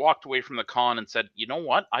times I walked away from the con and said, you know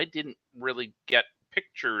what, I didn't really get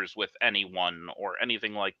pictures with anyone or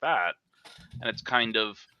anything like that. And it's kind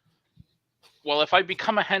of, well, if I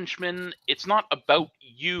become a henchman, it's not about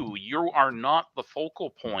you. You are not the focal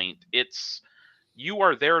point. It's you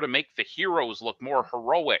are there to make the heroes look more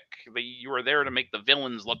heroic. You are there to make the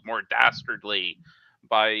villains look more dastardly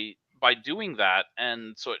by doing that.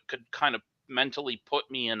 And so it could kind of mentally put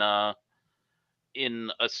me in a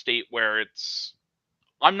state where it's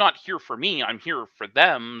I'm not here for me, I'm here for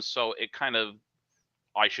them. So it kind of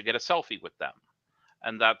I should get a selfie with them.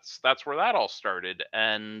 And that's where that all started.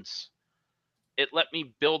 And it let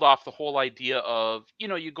me build off the whole idea of,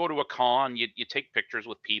 you go to a con, you take pictures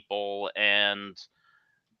with people, and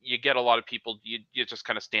you get a lot of people, you just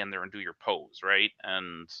kind of stand there and do your pose, right?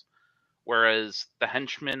 And whereas the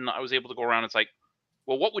henchman, I was able to go around, it's like,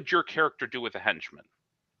 well, what would your character do with a henchman?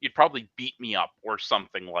 You'd probably beat me up or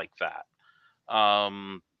something like that.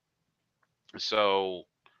 So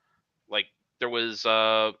like there was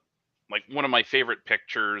like one of my favorite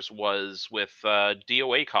pictures was with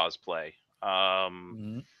DOA cosplay.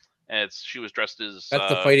 Mhm. And she was dressed as That's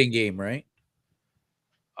the fighting game, right?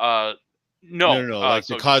 No, No. Like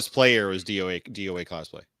so the cosplayer was DOA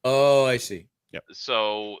cosplay. Oh, I see.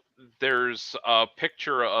 so there's a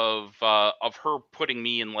picture of her putting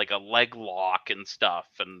me in like a leg lock and stuff,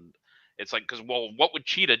 and it's like, because well, what would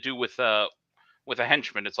Cheetah do with a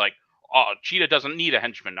henchman? It's like, oh, Cheetah doesn't need a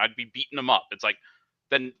henchman. I'd be beating him up. It's like,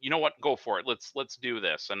 then you know what? Go for it. Let's do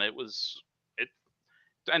this. And it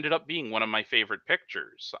ended up being one of my favorite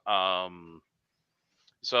pictures.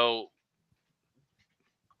 So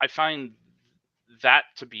I find that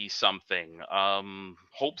to be something.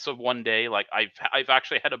 Hopes of one day, like I've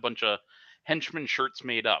actually had a bunch of henchman shirts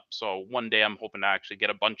made up. So one day I'm hoping to actually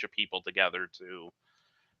get a bunch of people together to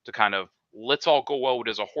kind of let's all go out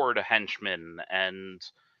as a horde of henchmen. And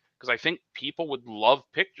because I think people would love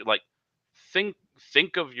picture, like think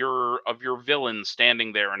of your villain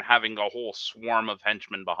standing there and having a whole swarm of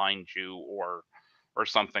henchmen behind you, or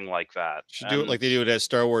something like that. Should do it like they do it at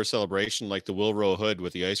Star Wars Celebration, like the Wilro Hood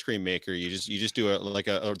with the ice cream maker. You just do it like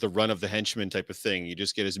the run of the henchman type of thing. You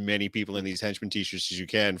just get as many people in these henchman t-shirts as you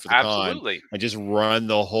can for the Absolutely. con, and just run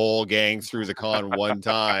the whole gang through the con one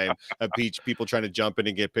time. People trying to jump in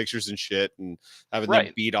and get pictures and shit, and having them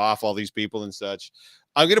Right. beat off all these people and such.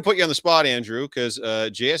 I'm going to put you on the spot, Andrew, because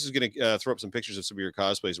JS is going to throw up some pictures of some of your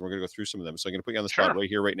cosplays, and we're going to go through some of them. So I'm going to put you on the spot right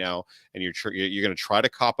here, right now, and you're going to try to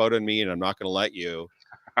cop out on me, and I'm not going to let you.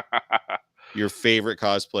 Your favorite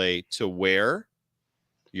cosplay to wear,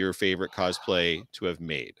 your favorite cosplay to have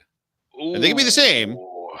made. Ooh. And they can be the same.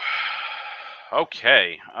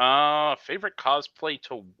 Okay. Favorite cosplay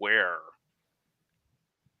to wear.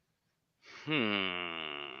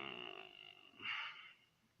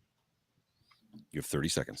 You have 30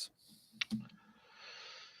 seconds.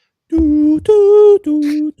 Okay,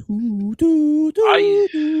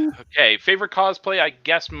 favorite cosplay I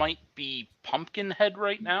guess might be Pumpkinhead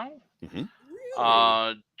right now. Mm-hmm.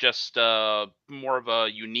 Really? Just more of a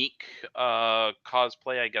unique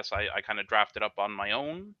cosplay. I guess I kind of drafted up on my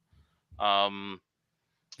own. The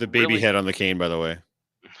baby really- head on the cane, by the way.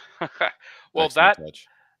 Well, Excellent touch.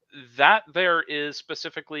 that there is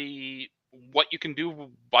specifically what you can do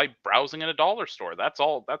by browsing in a dollar store. That's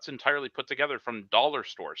all. That's entirely put together from dollar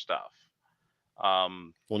store stuff.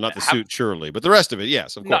 Well, not the suit, surely, but the rest of it,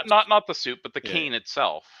 yes, of course. Not the suit, but the Yeah, cane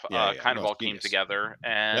itself. Kind of all came genius. together,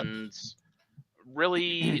 and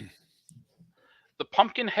really, the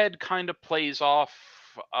Pumpkinhead kind of plays off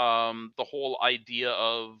the whole idea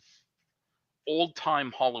of old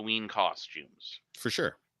time Halloween costumes. For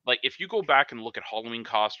sure. Like if you go back and look at Halloween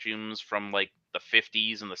costumes from like the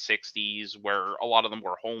 50s and the 60s, where a lot of them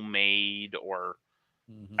were homemade, or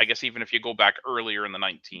I guess even if you go back earlier in the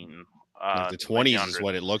like the 20s 1900s, is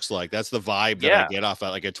what it looks like. That's the vibe that I get off at,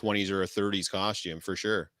 like a 20s or a 30s costume, for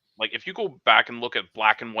sure. Like if you go back and look at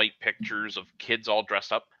black and white pictures of kids all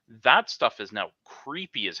dressed up, that stuff is now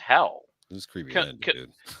creepy as hell. This is creepy,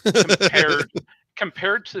 dude.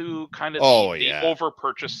 compared to kind of Oh, the yeah.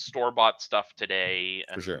 over-purchased store-bought stuff today,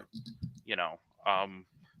 For and sure. you know,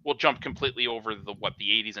 we'll jump completely over the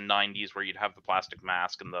 80s and 90s where you'd have the plastic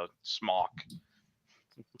mask and the smock.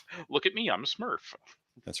 Look at me, I'm a Smurf,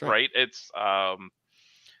 That's right. right? It's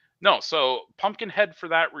no, so Pumpkinhead for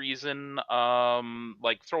that reason,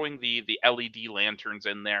 like throwing the LED lanterns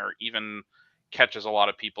in there even catches a lot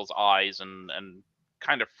of people's eyes and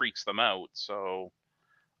kind of freaks them out. So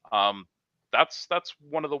that's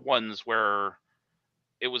one of the ones where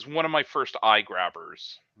it was one of my first eye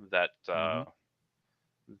grabbers that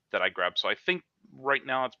that I grabbed. So I think right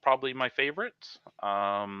now it's probably my favorite.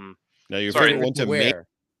 Now, your Sorry, favorite one to make.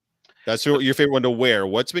 That's your favorite one to wear.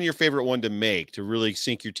 What's been your favorite one to make, to really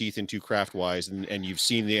sink your teeth into craft wise, and you've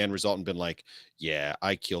seen the end result and been like, yeah,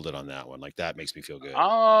 I killed it on that one. Like, that makes me feel good.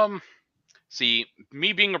 See,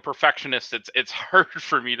 me being a perfectionist, it's hard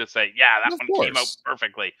for me to say, yeah, that Of one came out course.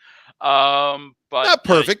 perfectly. But Not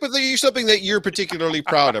perfect, but you're something that you're particularly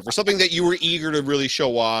proud of, or something that you were eager to really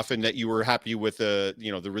show off, and that you were happy with the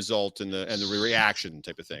the result and the reaction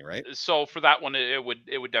type of thing, right? so for that one, it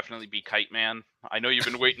would definitely be Kite Man. I know you've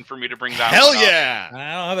been waiting for me to bring that Hell one up. yeah! I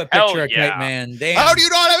don't have a Hell picture of yeah. Kite Man. Damn. How do you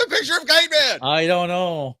not have a picture of Kite Man? I don't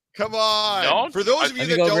know. Come on. No? For those of you Let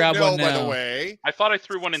me that go don't grab know, one by the now. way, I thought I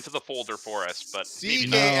threw one into the folder for us, but maybe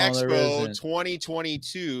CK not. No, there Expo isn't.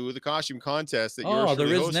 2022, the costume contest that you Oh, there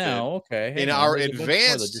originally is hosted, now. Okay. Hang in on, our there's a bunch more that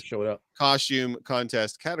advanced just showed up. costume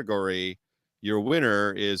contest category, your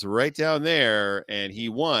winner is right down there, and he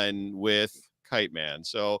won with Kite Man.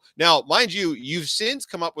 So now, mind you, you've since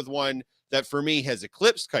come up with one that for me has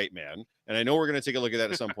eclipsed Kite Man, and I know we're going to take a look at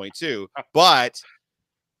that at some point too. But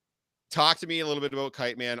talk to me a little bit about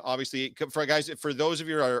Kite Man. Obviously, for those of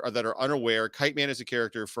you that are unaware, Kite Man is a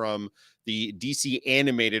character from the DC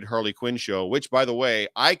animated Harley Quinn show, which, by the way,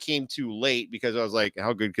 I came too late because I was like,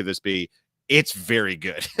 how good could this be? It's very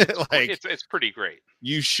good. Like, it's pretty great.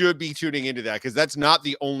 You should be tuning into that, because that's not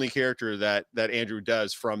the only character that Andrew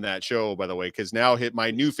does from that show, by the way, because now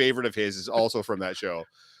my new favorite of his is also from that show.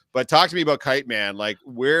 But talk to me about Kite Man, like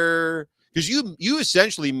because you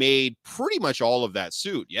essentially made pretty much all of that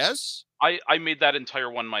suit, yes? I made that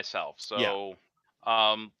entire one myself. So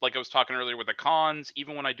Yeah. like I was talking earlier with the cons,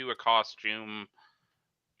 even when I do a costume,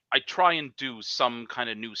 I try and do some kind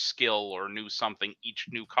of new skill or new something each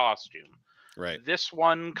new costume. Right. This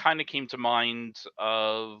one kind of came to mind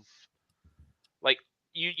of, like,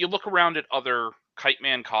 you look around at other Kite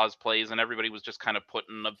Man cosplays and everybody was just kind of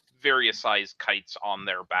putting a various sized kites on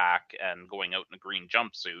their back and going out in a green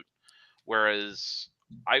jumpsuit. Whereas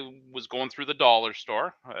I was going through the dollar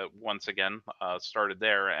store, once again, started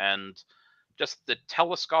there, and just the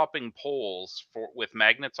telescoping poles with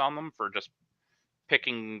magnets on them for just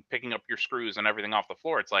picking up your screws and everything off the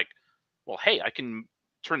floor. It's like, well, hey, I can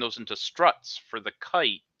turn those into struts for the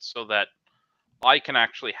kite so that I can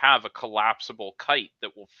actually have a collapsible kite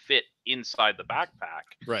that will fit inside the backpack.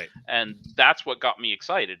 Right. And that's what got me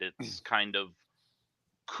excited. It's kind of,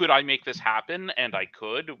 could I make this happen? And I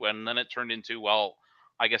could. When then it turned into, well,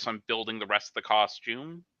 I guess I'm building the rest of the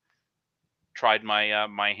costume. Tried my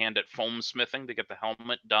my hand at foam smithing to get the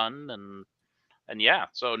helmet done, and yeah.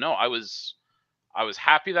 So no, I was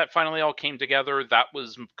happy that finally all came together. That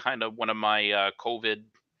was kind of one of my COVID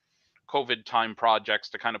time projects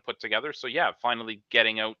to kind of put together. So yeah, finally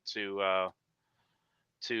getting out to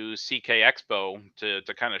CK Expo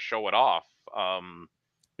to kind of show it off.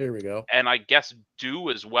 Here we go. And I guess do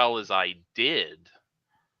as well as I did.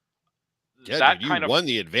 Yeah, That dude, you kind of won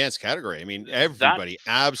the advanced category. I mean, everybody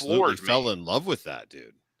absolutely fell in love with that,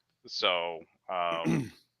 dude. So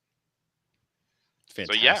Fantastic.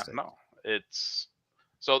 so yeah, no, it's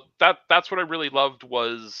so that's what I really loved,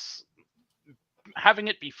 was having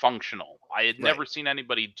it be functional. I had never seen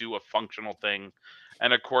anybody do a functional thing,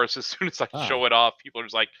 and of course, as soon as I show it off, people are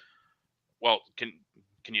just like, "Well, can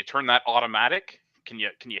you turn that automatic? Can you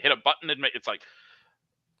hit a button and make?" It's like,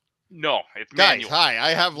 no, it's manual. Guys, hi,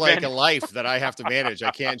 I have like a life that I have to manage.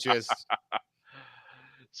 I can't just.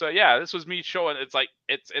 So yeah, this was me showing. It's like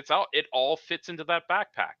it's all, it all fits into that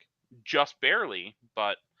backpack, just barely,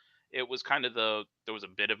 but it was kind of there was a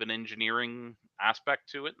bit of an engineering aspect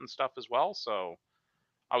to it and stuff as well. So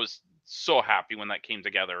I was so happy when that came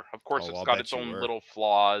together. Of course, it's got its own little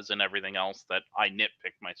flaws and everything else that I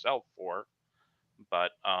nitpicked myself for.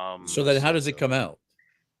 But so then, how does it come out?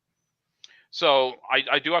 So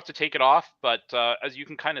I do have to take it off, but as you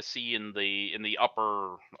can kind of see in the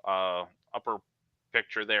upper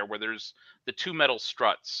picture there, where there's the two metal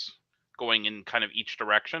struts going in kind of each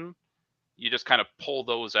direction, you just kind of pull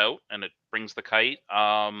those out and it brings the kite.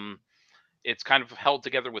 It's kind of held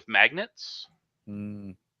together with magnets.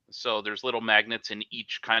 So there's little magnets in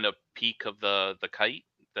each kind of peak of the kite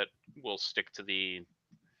that will stick to the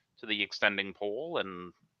extending pole.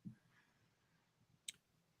 And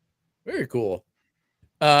Very cool.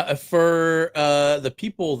 For the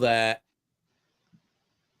people that,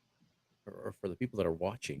 or for the people that are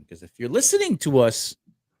watching, because if you're listening to us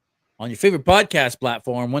on your favorite podcast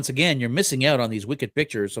platform, once again, you're missing out on these wicked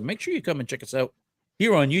pictures. So make sure you come and check us out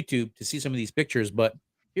here on YouTube to see some of these pictures. But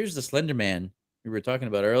here's the Slender Man we were talking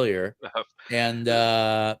about earlier, and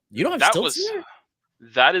you don't have that stilts was there?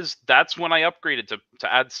 that's when I upgraded to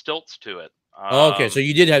add stilts to it. Okay, so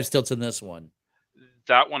you did have stilts in this one.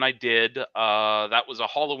 That one I did. That was a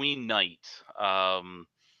Halloween night.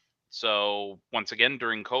 So once again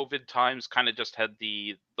during COVID times, kind of just had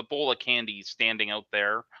the bowl of candy standing out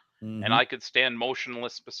there, and Mhm. I could stand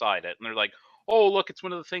motionless beside it. And they're like, "Oh, look, it's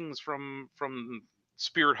one of the things from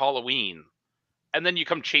Spirit Halloween." And then you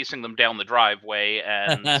come chasing them down the driveway,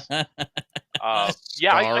 and yeah, I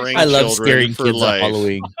Scarring I love children scaring for kids on life.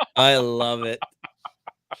 Halloween. I love it.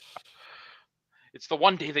 it's the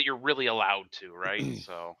one day that you're really allowed to, right?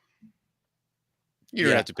 So You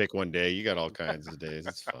don't Yeah. have to pick one day. You got all kinds of days.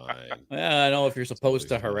 It's fine. Well, I know if you're supposed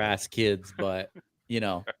to Totally fine. harass kids, but you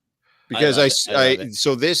know, Because love it. I love it.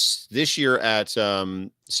 so this year at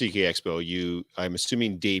CK Expo, I'm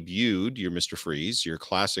assuming debuted your Mr. Freeze, your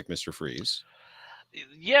classic Mr. Freeze.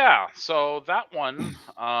 yeah, so that one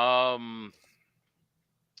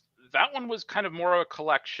was kind of more of a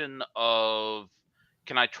collection of,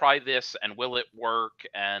 can I try this and will it work?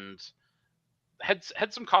 And had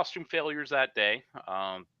some costume failures that day,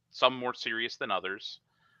 some more serious than others.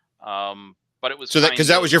 But it was So because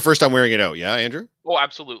that was your first time wearing it out, yeah, Andrew? Oh,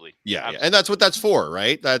 absolutely. Yeah, Absolutely. yeah. And that's what that's for,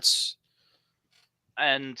 right? That's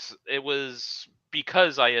And it was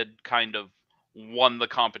because I had kind of won the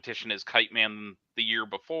competition as Kite Man the year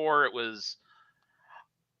before. It was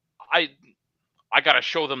I got to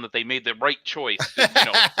show them that they made the right choice,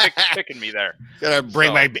 picking me there. Gotta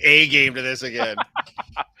bring my A game to this again.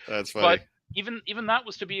 That's funny. But even that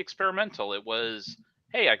was to be experimental. It was,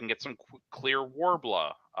 hey, I can get some clear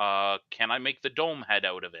Warbler. Can I make the dome head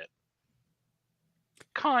out of it?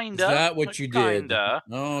 Kinda. Is that what you did? Kinda.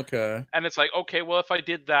 Oh, okay. And it's like, okay, well, if I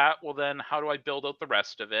did that, well, then how do I build out the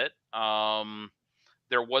rest of it?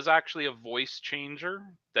 There was actually a voice changer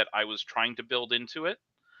that I was trying to build into it.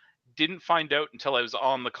 Didn't find out until I was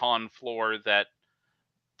on the con floor that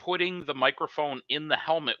putting the microphone in the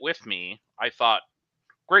helmet with me, I thought,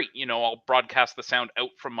 great, I'll broadcast the sound out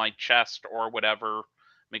from my chest or whatever,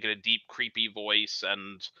 make it a deep, creepy voice,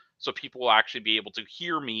 and so people will actually be able to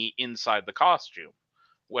hear me inside the costume.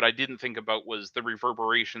 What I didn't think about was the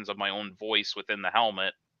reverberations of my own voice within the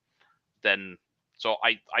helmet. So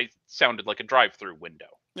I sounded like a drive-through window.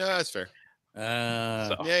 Yeah, that's fair.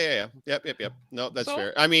 So, Yeah. Yep. No, that's So,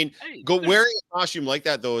 fair. I mean, hey, wearing a costume like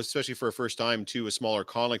that though, especially for a first time to a smaller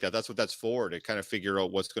con like that, that's what that's for, to kind of figure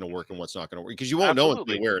out what's going to work and what's not going to work, because you won't know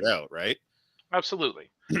until you wear it out, right?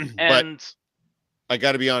 Absolutely. But And I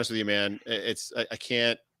got to be honest with you, man. I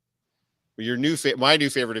can't. My new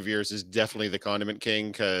favorite of yours is definitely the Condiment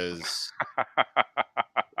King, because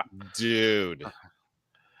dude,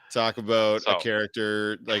 talk about a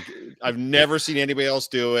character like I've never seen anybody else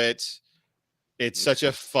do it. It's such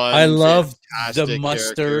a fun. I love the fantastic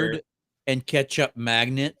mustard character. and ketchup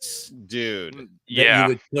magnets Dude. that yeah, you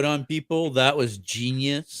would put on people. That was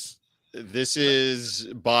genius. This is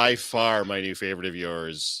by far my new favorite of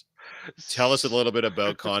yours. Tell us a little bit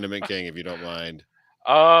about Condiment King, if you don't mind.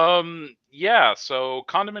 Yeah, so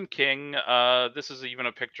Condiment King, this is even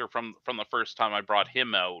a picture from the first time I brought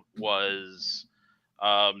him out. Was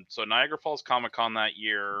so Niagara Falls Comic Con that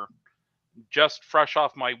year, just fresh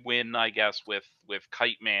off my win, I guess, with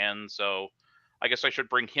Kite Man. So I guess I should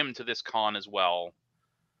bring him to this con as well.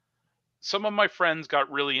 Some of my friends got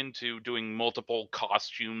really into doing multiple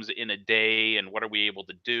costumes in a day and what are we able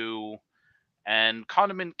to do. And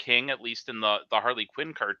Condiment King, at least in the Harley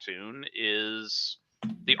Quinn cartoon, is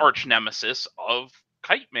the arch nemesis of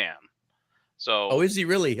Kite Man. So Oh, is he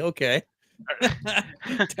really? Okay.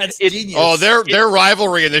 That's It's- genius. Oh, their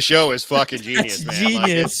rivalry in the show is fucking genius, That's man. Like,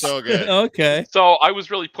 genius. it's so good. Okay. So I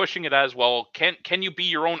was really pushing it as well. Can you be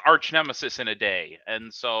your own arch nemesis in a day?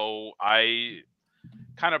 And so I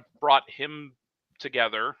kind of brought him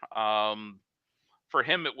together. For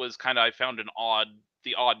him, it was kind of, I found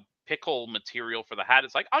the odd pickle material for the hat.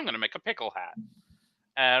 It's like, I'm going to make a pickle hat.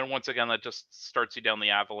 And once again, that just starts you down the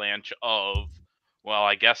avalanche of, well,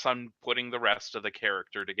 I guess I'm putting the rest of the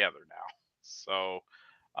character together now. So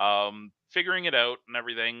figuring it out and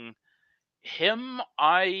everything. Him,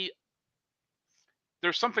 I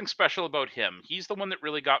there's something special about him. He's the one that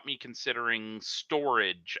really got me considering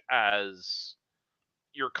storage as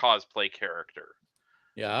your cosplay character.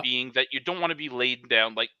 Yeah. Being that you don't want to be laid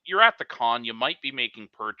down, like you're at the con, you might be making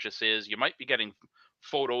purchases, you might be getting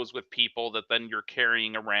photos with people that then you're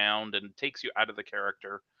carrying around and takes you out of the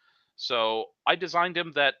character. So I designed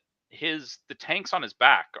him that the tanks on his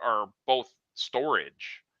back are both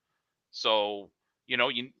storage. So,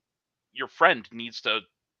 your friend needs to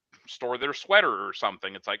store their sweater or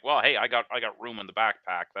something. It's like, well, hey, I got room in the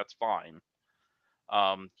backpack. That's fine.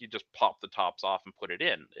 You just pop the tops off and put it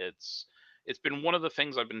in. It's been one of the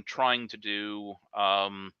things I've been trying to do.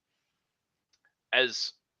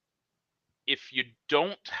 As if you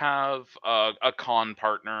don't have a con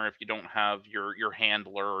partner, if you don't have your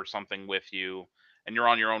handler or something with you, and you're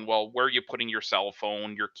on your own, well, where are you putting your cell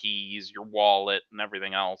phone, your keys, your wallet, and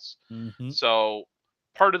everything else? Mm-hmm. So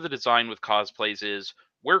part of the design with cosplays is,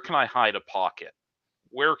 where can I hide a pocket?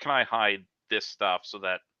 Where can I hide this stuff so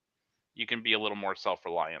that you can be a little more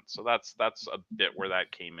self-reliant? So that's a bit where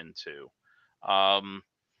that came into.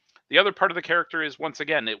 The other part of the character is, once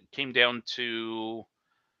again, it came down to,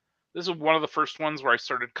 this is one of the first ones where I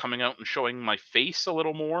started coming out and showing my face a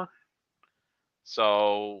little more.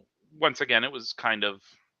 So once again, it was kind of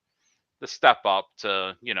the step up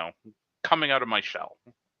to, coming out of my shell.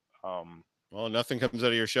 Well, nothing comes out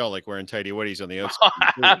of your shell like wearing tidy whities on the outside.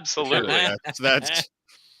 Absolutely. That's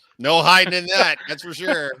no hiding in that. That's for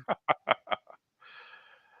sure.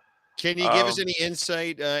 Can you give us any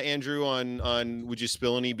insight, Andrew, on would you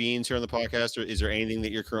spill any beans here on the podcast, or is there anything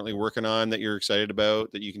that you're currently working on that you're excited about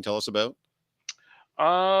that you can tell us about?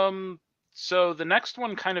 So the next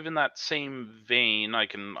one, kind of in that same vein, I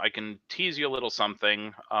can tease you a little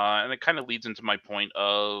something, and it kind of leads into my point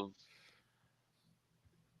of,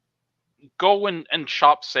 go and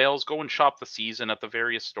shop sales, go and shop the season at the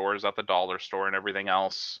various stores, at the dollar store and everything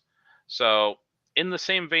else. So in the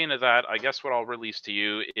same vein of that, I guess what I'll release to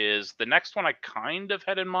you is the next one I kind of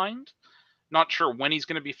had in mind. Not sure when he's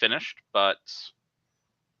going to be finished, but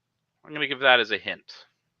I'm going to give that as a hint.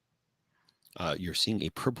 You're seeing a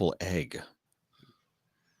purple egg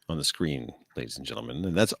on the screen, ladies and gentlemen,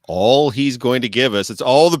 and that's all he's going to give us. It's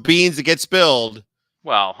all the beans that get spilled.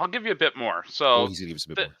 Well, I'll give you a bit more. So he's going to give us a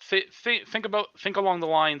bit more. think along the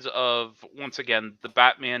lines of, once again, the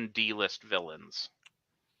Batman D-list villains.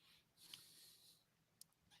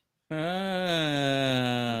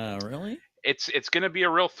 Really? It's going to be a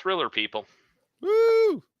real thriller, people.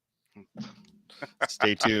 Woo!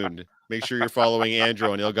 Stay tuned. Make sure you're following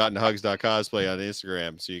Andrew on illgottenhugs.cosplay on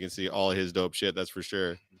Instagram so you can see all his dope shit. That's for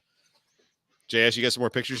sure. JS, you got some more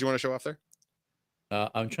pictures you want to show off there?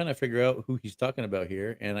 I'm trying to figure out who he's talking about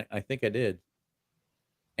here, and I think I did.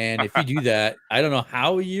 And if you do that, I don't know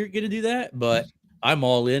how you're going to do that, but I'm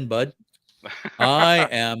all in, bud. I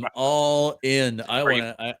am all in.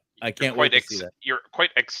 I can't wait to see that. You're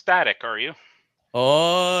quite ecstatic, are you?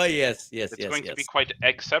 Oh, yes. It's going to be quite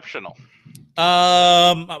exceptional.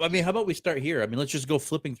 I mean, how about we start here? I mean, let's just go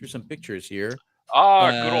flipping through some pictures here.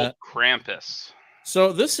 Good old Krampus.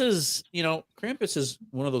 So this is, Krampus is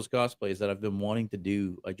one of those cosplays that I've been wanting to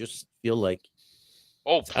do. I just feel like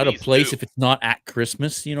it's out of place if it's not at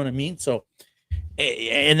Christmas. You know what I mean? So,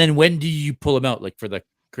 and then when do you pull them out? Like for the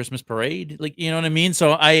Christmas parade? Like, you know what I mean?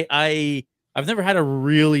 So I've never had a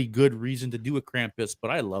really good reason to do a Krampus,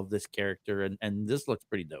 but I love this character, and this looks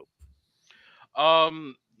pretty dope.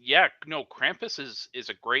 Yeah, no, Krampus is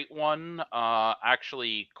a great one.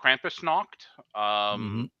 Actually, Krampus Knocked,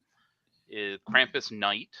 is Krampus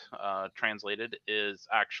Night, translated, is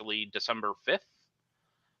actually December 5th.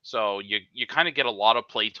 So you kind of get a lot of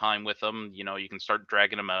playtime with them. You can start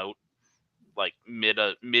dragging them out like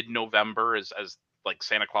mid-November as like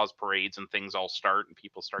Santa Claus parades and things all start and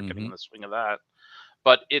people start getting in the swing of that.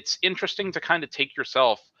 But it's interesting to kind of take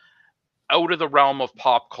yourself out of the realm of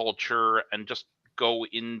pop culture and just go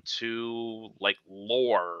into like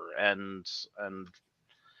lore and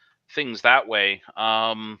things that way.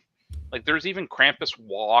 Like there's even Krampus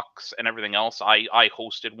walks and everything else. I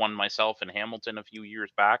hosted one myself in Hamilton a few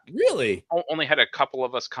years back. Really? Only had a couple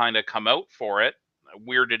of us kind of come out for it.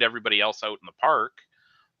 Weirded everybody else out in the park.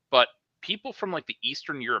 But people from like the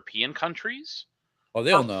Eastern European countries,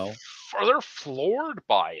 they'll know. They're floored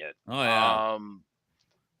by it. Oh yeah.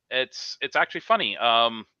 It's actually funny.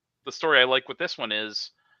 The story I like with this one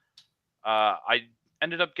is, I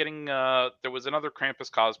ended up getting, there was another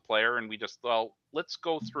Krampus cosplayer, and we just, let's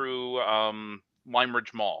go through Lime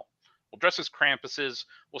Ridge Mall. We'll dress as Krampuses.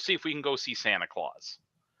 We'll see if we can go see Santa Claus.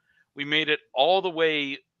 We made it all the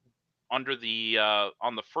way under the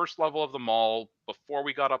on the first level of the mall before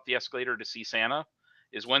we got up the escalator to see Santa,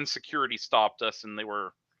 is when security stopped us and they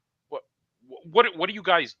were, what are you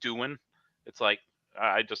guys doing? It's like,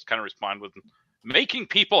 I just kind of respond with, making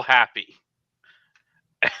people happy.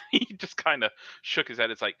 He just kind of shook his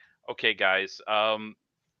head. It's like, okay, guys,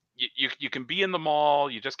 you can be in the mall,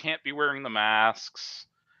 you just can't be wearing the masks.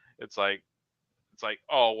 It's like,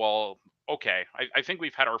 oh well, okay. I think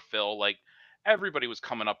we've had our fill. Like, everybody was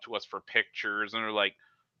coming up to us for pictures, and they're like,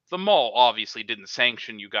 the mall obviously didn't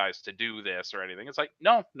sanction you guys to do this or anything. It's like,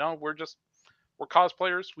 no, we're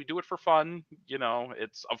cosplayers. We do it for fun.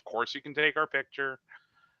 It's, of course you can take our picture.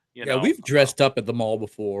 Yeah, we've dressed up at the mall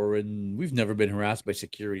before, and we've never been harassed by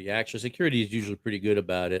security. Actually, security is usually pretty good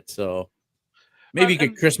about it. So maybe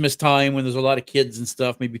at Christmas time when there's a lot of kids and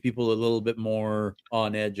stuff, maybe people are a little bit more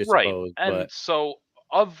on edge, I right. suppose. And But so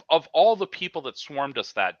of all the people that swarmed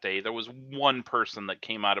us that day, there was one person that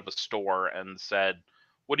came out of a store and said,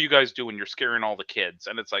 "What are you guys doing? You're scaring all the kids."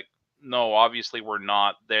 And it's like, no, obviously we're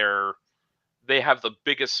not. They have the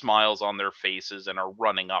biggest smiles on their faces and are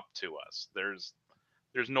running up to us. There's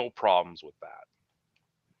no problems with that.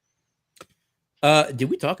 did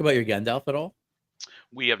we talk about your Gandalf at all?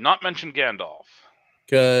 We have not mentioned Gandalf.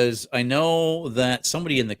 Because I know that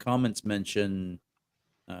somebody in the comments mentioned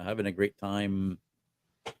having a great time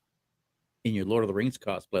in your Lord of the Rings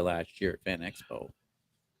cosplay last year at Fan Expo.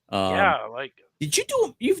 Yeah, did you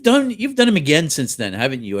do? You've done him again since then,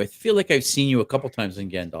 haven't you? I feel like I've seen you a couple times in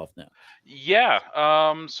Gandalf now. Yeah.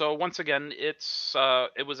 So once again, it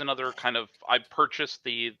was another kind of, I purchased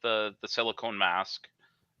the silicone mask,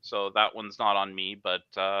 so that one's not on me, but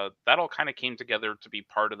that all kind of came together to be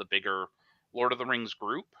part of the bigger Lord of the Rings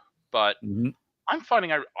group. But I'm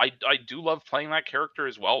finding I do love playing that character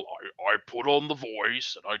as well. I put on the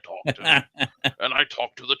voice and I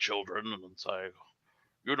talk to the children, and it's like,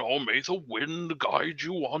 may the wind guide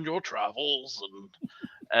you on your travels,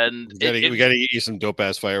 and we gotta get you some dope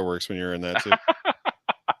ass fireworks when you're in that too.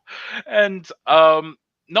 And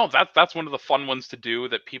no, that's one of the fun ones to do.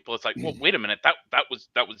 That people, it's like, well, wait a minute, that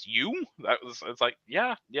was you. It's like,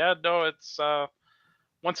 yeah, no, it's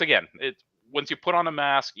once again, once you put on a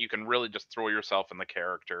mask, you can really just throw yourself in the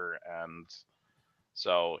character, and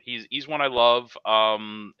so he's one I love.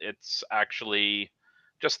 It's actually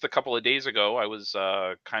just a couple of days ago, I was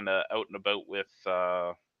kind of out and about with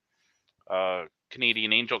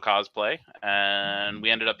Canadian Angel cosplay, and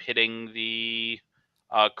we ended up hitting the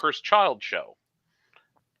Cursed Child show.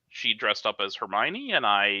 She dressed up as Hermione, and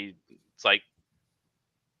it's like,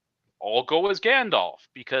 I'll go as Gandalf,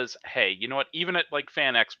 because hey, you know what? Even at like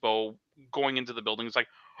Fan Expo, going into the building, it's like,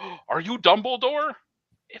 oh, are you Dumbledore?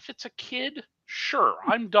 If it's a kid, sure,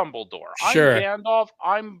 I'm Dumbledore. Sure. I'm Gandalf.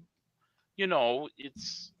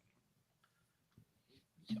 It's,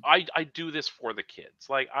 I do this for the kids.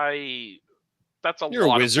 Like, that's You're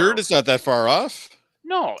a wizard. It's not that far off.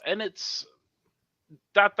 No, and it's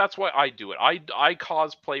that's why I do it. I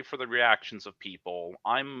cosplay for the reactions of people.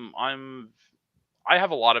 I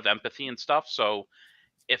have a lot of empathy and stuff, so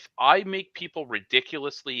if I make people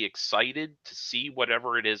ridiculously excited to see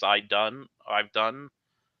whatever it is I've done,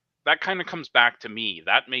 that kind of comes back to me.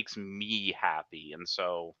 That makes me happy, and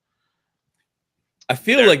so I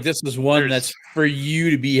feel like this is one that's for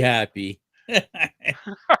you to be happy.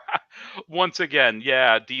 Once again,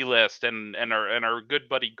 yeah, D-list and our good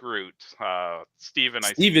buddy Groot, Steven.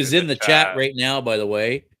 Steve is in the chat right now, by the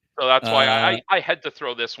way. So that's why I had to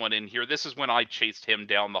throw this one in here. This is when I chased him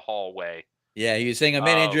down the hallway. Yeah, he was saying, I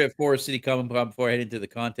met Andrew at Forest City Comic Con before I headed into the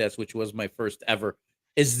contest, which was my first ever.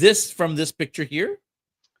 Is this from this picture here?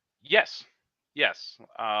 Yes. That's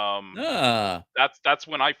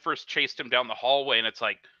when I first chased him down the hallway, and it's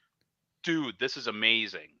like, dude, this is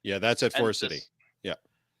amazing. Yeah, that's at Forest City. Yeah.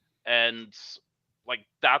 And like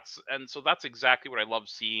that's exactly what I love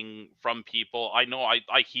seeing from people. I know I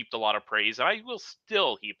heaped a lot of praise, and I will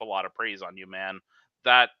still heap a lot of praise on you, man.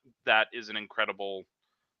 That is an incredible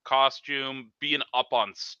costume. Being up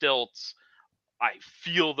on stilts, I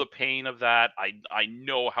feel the pain of that. I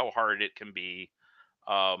know how hard it can be.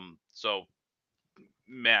 So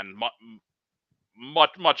man,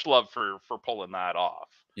 much love for pulling that off.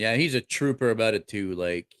 Yeah, he's a trooper about it too.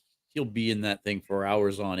 Like, he'll be in that thing for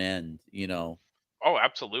hours on end, Oh,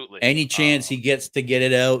 absolutely. Any chance he gets to get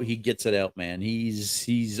it out, he gets it out, man.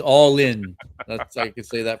 He's all in. That's, I can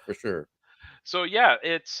say that for sure. So yeah,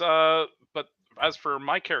 it's but as for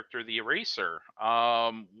my character, the Eraser,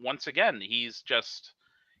 once again, he's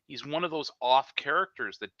one of those off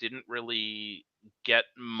characters that didn't really get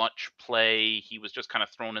much play. He was just kind of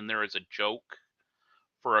thrown in there as a joke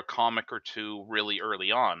for a comic or two really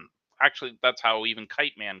early on. Actually, that's how even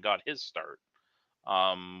Kite Man got his start.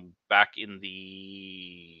 Back in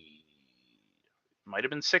the might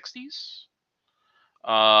have been 60s.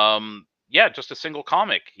 Yeah, just a single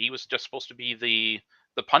comic. He was just supposed to be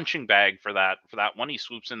the punching bag for that one. He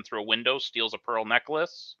swoops in through a window, steals a pearl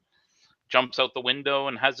necklace, jumps out the window,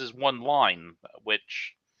 and has his one line,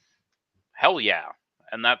 which, hell yeah.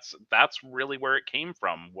 And that's really where it came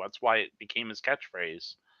from. That's why it became his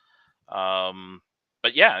catchphrase.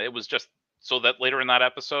 But yeah, it was just so that later in that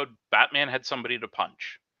episode, Batman had somebody to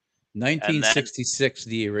punch. 1966,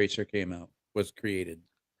 the Eraser was created.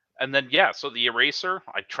 And then yeah, so the Eraser,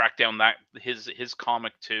 I tracked down that his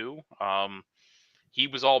comic too. He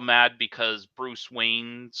was all mad because Bruce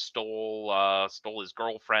Wayne stole his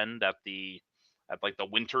girlfriend at like the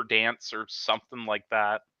winter dance or something like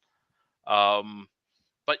that.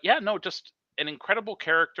 But yeah, no, just an incredible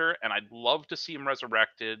character, and I'd love to see him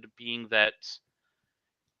resurrected, being that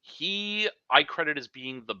I credit as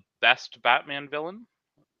being the best Batman villain.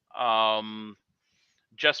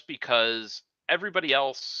 Just because everybody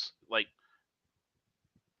else, like,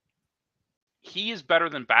 he is better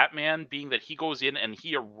than Batman, being that he goes in and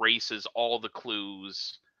he erases all the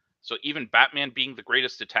clues. So even Batman being the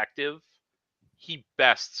greatest detective, he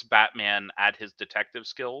bests Batman at his detective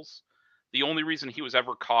skills. The only reason he was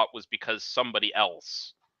ever caught was because somebody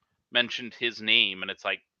else mentioned his name, and it's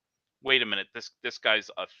like, wait a minute, this guy's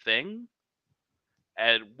a thing?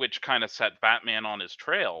 And which kind of set Batman on his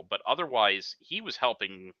trail. But otherwise, he was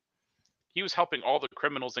helping all the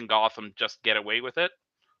criminals in Gotham just get away with it.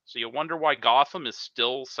 So you wonder why Gotham is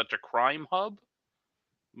still such a crime hub?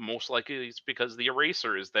 Most likely it's because the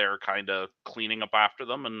Eraser is there kind of cleaning up after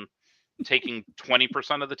them and taking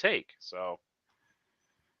 20% of the take. So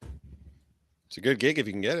it's a good gig if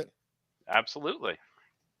you can get it. Absolutely.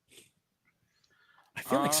 I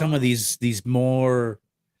feel like some of these more,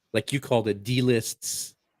 like you called it,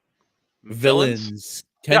 D-lists, villains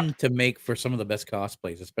tend to make for some of the best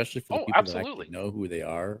cosplays, especially for the people that actually know who they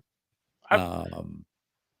are.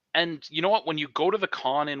 And you know what? When you go to the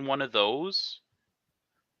con in one of those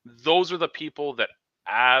are the people that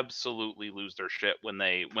absolutely lose their shit when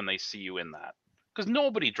they see you in that, because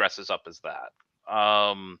nobody dresses up as that.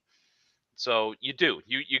 So you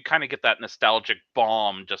kind of get that nostalgic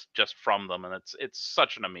bomb just from them, and it's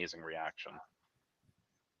such an amazing reaction.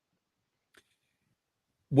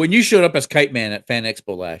 When you showed up as Kite Man at Fan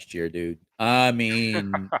Expo last year, dude, I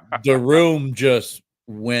mean, the room just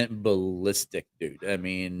went ballistic, dude. I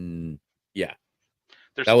mean, yeah,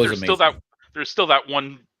 that was amazing. There's still that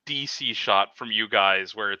one DC shot from you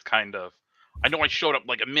guys where it's kind of, I know I showed up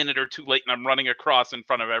like a minute or two late and I'm running across in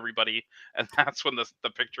front of everybody, and that's when the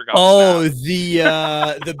picture got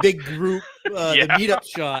snapped. The big group, the meetup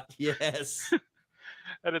shot, yes.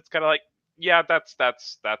 And it's kind of like, yeah, that's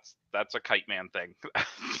a Kite Man thing.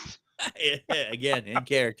 Again, in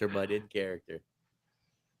character, bud, in character.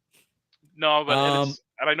 No, but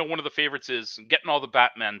and I know one of the favorites is getting all the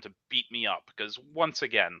Batmen to beat me up, because once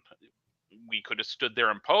again, we could have stood there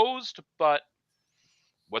and posed, but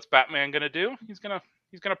what's Batman gonna do? He's gonna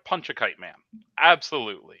punch a Kite Man.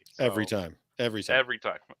 Absolutely. So, every time.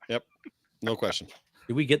 Yep. No question.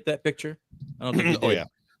 Did we get that picture? I don't think we did.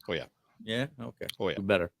 Oh yeah. Yeah. Okay. Oh yeah. We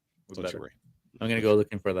better. Don't you worry. I'm gonna go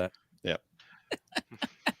looking for that. Yeah.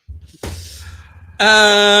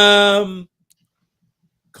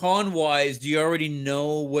 Con wise, do you already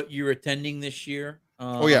know what you're attending this year?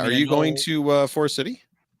 Are you going to Forest City?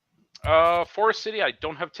 Forest City, I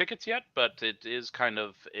don't have tickets yet, but it is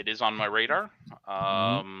on my radar.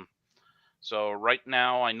 So right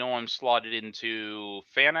now I know I'm slotted into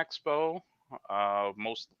Fan Expo.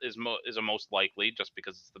 Most likely, just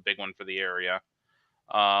because it's the big one for the area.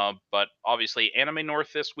 But obviously Anime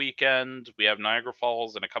North this weekend. We have Niagara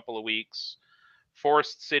Falls in a couple of weeks.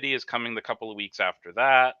 Forest City is coming the couple of weeks after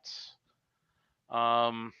that.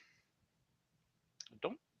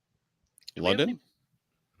 London?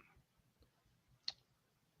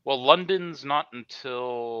 Well, London's not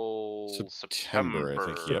until September, I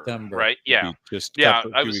think. September, right? Yeah, just a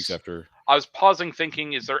few weeks after. I was pausing,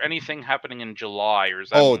 thinking, is there anything happening in July, or is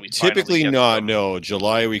that? Oh, typically not. No,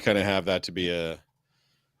 July we kind of have that to be a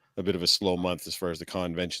bit of a slow month as far as the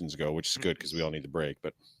conventions go, which is good because we all need the break.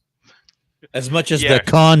 But as much as the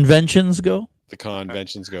conventions go,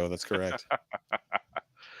 that's correct.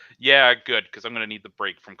 Yeah, good, because I'm going to need the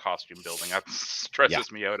break from costume building. That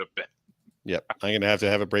stresses me out a bit. Yep, I'm going to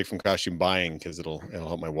have a break from costume buying because it'll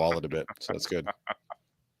help my wallet a bit. So that's good.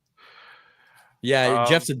 Yeah,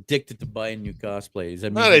 Jeff's addicted to buying new cosplays. I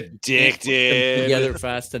mean, not addicted. Together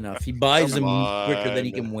fast enough. He buys them quicker than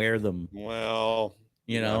he can wear them. Well,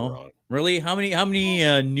 You You're not know, wrong. really, how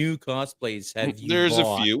many new cosplays have you There's a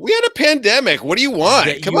bought few. We had a pandemic. What do you want?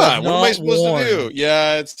 that Come you have on. What am I not supposed to do? worn?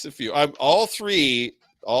 Yeah, it's a few. I'm all three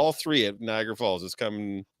at Niagara Falls. It's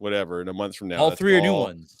coming whatever in a month from now. All That's three are new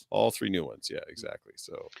ones. All 3 new ones. Yeah, exactly.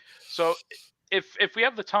 So if we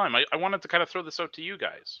have the time, I wanted to kind of throw this out to you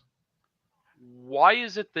guys. Why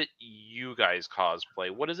is it that you guys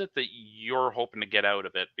cosplay? What is it that you're hoping to get out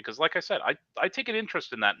of it? Because like I said, I take an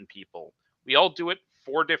interest in that in people. We all do it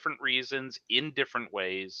for different reasons in different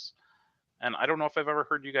ways. And I don't know if I've ever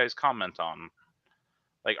heard you guys comment on,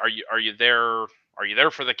 like, are you there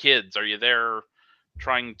for the kids? Are you there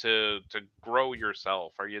trying to grow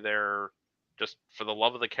yourself? Are you there just for the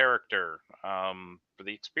love of the character, for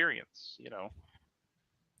the experience, you know?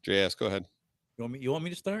 JS, go ahead. You want me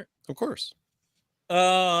to start? Of course.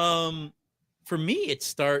 For me, it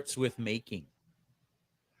starts with making.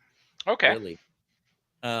 Okay. Really.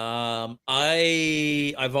 I've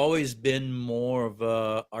always been more of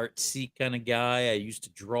a artsy kind of guy. I used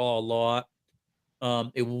to draw a lot.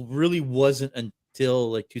 It really wasn't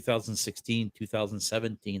until like 2016,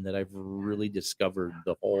 2017 that I've really discovered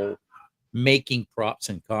the whole making props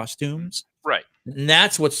and costumes. Right. And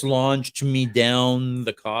that's what's launched me down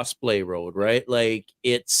the cosplay road, right? Like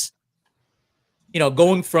it's,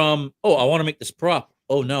 going from, oh, I want to make this prop.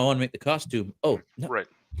 Oh, no, I want to make the costume. Oh, no, Right.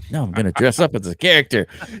 no, I'm going to dress up as a character.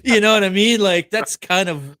 You know what I mean? Like that's kind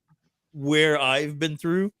of where I've been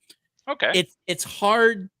through. Okay. It's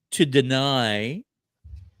hard to deny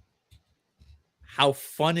how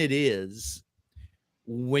fun it is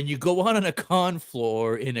when you go on a con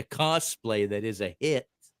floor in a cosplay that is a hit.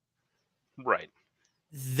 Right.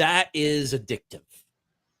 That is addictive.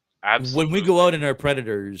 Absolutely. When we go out in our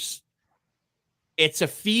Predators, it's a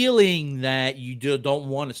feeling that you don't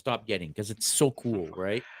want to stop getting because it's so cool,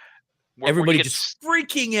 right? Where Everybody you get just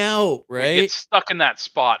freaking out, where you get right? stuck in that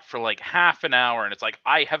spot for like half an hour, and it's like,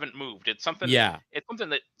 I haven't moved. It's something. Yeah. It's something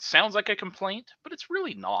that sounds like a complaint, but it's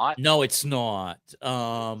really not. No, it's not.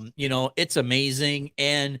 It's amazing.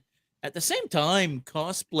 And at the same time,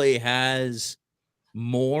 cosplay has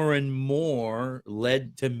more and more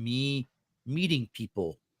led to me meeting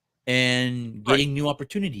people and getting new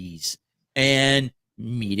opportunities and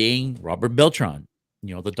meeting Robert Beltran,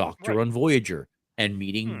 the doctor on Voyager, and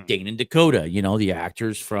meeting Dane and Dakota, the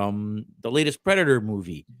actors from the latest Predator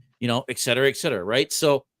movie, et cetera, right?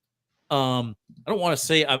 So I don't want to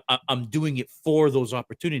say I'm doing it for those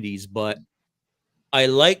opportunities, but I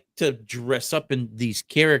like to dress up in these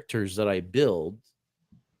characters that I build.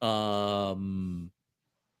 The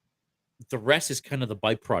rest is kind of the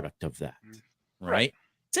byproduct of that, right?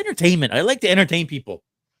 It's entertainment. I like to entertain people.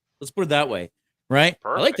 Let's put it that way, right?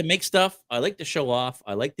 Perfect. I like to make stuff. I like to show off.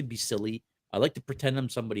 I like to be silly. I like to pretend I'm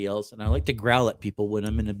somebody else, and I like to growl at people when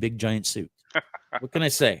I'm in a big giant suit. What can I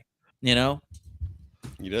say? He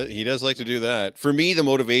does like to do that. For me, the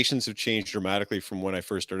motivations have changed dramatically from when I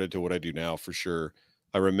first started to what I do now, for sure.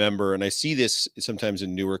 I remember, and I see this sometimes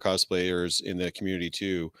in newer cosplayers in the community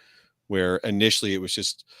too, where initially it was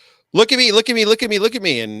just, look at me, look at me, look at me, look at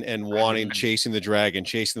me, and wanting, chasing the dragon,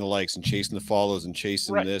 chasing the likes, and chasing the follows, and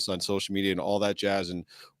chasing this on social media and all that jazz, and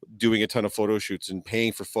doing a ton of photo shoots and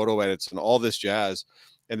paying for photo edits and all this jazz.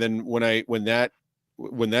 And then when that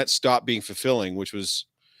stopped being fulfilling, which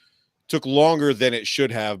took longer than it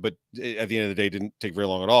should have, but at the end of the day didn't take very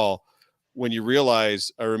long at all. When you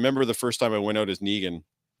realize, I remember the first time I went out as Negan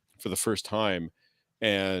for the first time,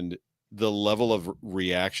 and the level of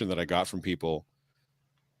reaction that I got from people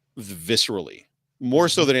viscerally, more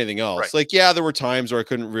so than anything else. Like, yeah, there were times where I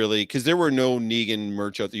couldn't really, because there were no Negan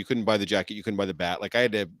merch out there. You couldn't buy the jacket, you couldn't buy the bat. Like I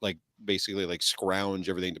had to basically scrounge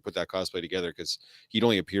everything to put that cosplay together, because he'd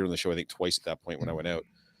only appeared on the show I think twice at that point when I went out.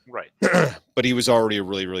 Right. But he was already a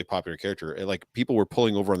really, really popular character. And people were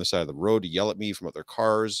pulling over on the side of the road to yell at me from other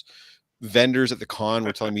cars. Vendors at the con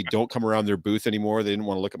were telling me don't come around their booth anymore. They didn't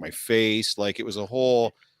want to look at my face. Like it was a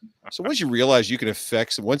whole. So once you realize you can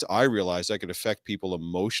affect, once I realized I could affect people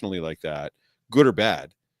emotionally like that, good or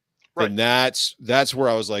bad, then that's where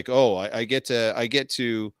I was like, oh, I get to,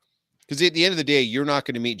 because at the end of the day, you're not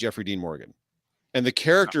going to meet Jeffrey Dean Morgan, and the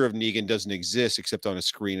character of Negan doesn't exist except on a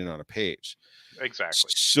screen and on a page. Exactly.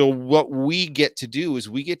 So what we get to do is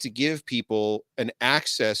we get to give people an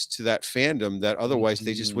access to that fandom that otherwise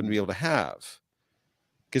they just wouldn't be able to have,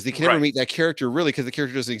 because they can never meet that character really, because the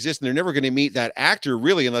character doesn't exist, and they're never going to meet that actor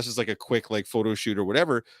really unless it's like a quick photo shoot or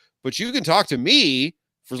whatever. But you can talk to me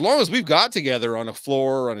for as long as we've got together on a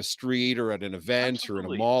floor or on a street or at an event or in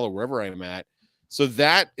a mall or wherever I'm at. So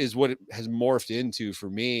that is what it has morphed into for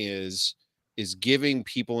me, is giving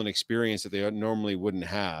people an experience that they normally wouldn't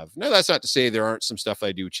have. Now, that's not to say there aren't some stuff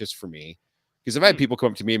I do just for me. Because I've had people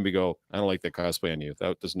come up to me and go, I don't like that cosplay on you.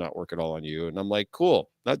 That does not work at all on you. And I'm like,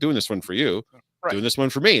 cool, not doing this one for you. Right. Doing this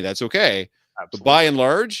one for me. That's okay. Absolutely. But by and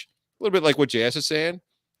large, a little bit like what JS is saying,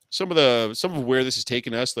 some of where this has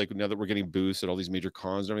taken us, like now that we're getting booths at all these major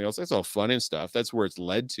cons and everything else, that's all fun and stuff. That's where it's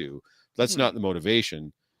led to. That's not the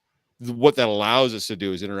motivation. What that allows us to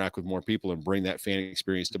do is interact with more people and bring that fan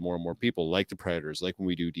experience to more and more people, like the Predators, like when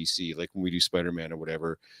we do DC, like when we do Spider-Man or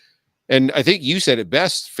whatever. And I think you said it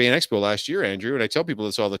best, Fan Expo last year, Andrew, and I tell people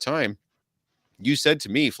this all the time. You said to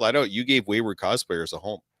me flat out, you gave Wayward Cosplayers a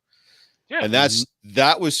home. Yeah. And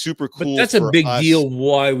that was super cool. But that's a big deal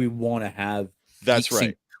why we want to have that's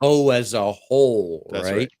right. as a whole, That's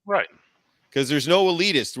right? Right. Because there's no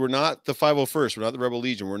elitist. We're not the 501st. We're not the Rebel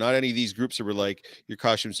Legion. We're not any of these groups that were like, your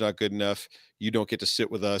costume's not good enough. You don't get to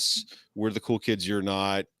sit with us. We're the cool kids. You're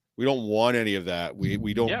not. We don't want any of that.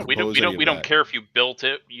 We don't. Yeah, we don't care if you built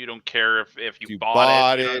it. You don't care if you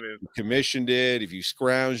bought it. If you commissioned it. If you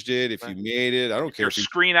scrounged it. If you made it. I don't care. You're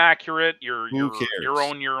screen accurate. Who cares? Your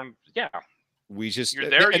own. Yeah. We just you're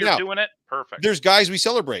there. You're now, doing it. Perfect. There's guys we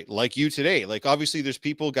celebrate, like you today. Like obviously, there's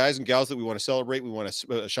people, guys and gals that we want to celebrate. We want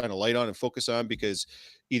to shine a light on and focus on because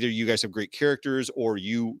either you guys have great characters or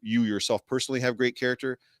you yourself personally have great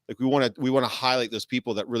character. Like we want to highlight those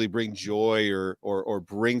people that really bring joy or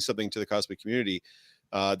bring something to the cosplay community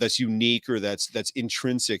that's unique or that's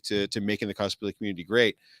intrinsic to making the cosplay community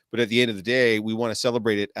great. But at the end of the day, we want to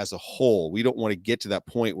celebrate it as a whole. We don't want to get to that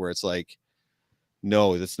point where it's like,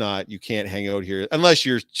 no, that's not, you can't hang out here unless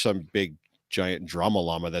you're some big giant drama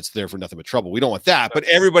llama that's there for nothing but trouble. We don't want that. But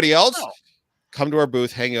everybody else, come to our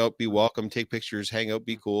booth, hang out, be welcome, take pictures, hang out,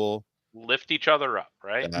 be cool. Lift each other up,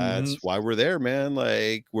 right? That's why we're there, man.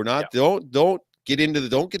 Like we're not, don't get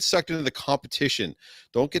sucked into the competition.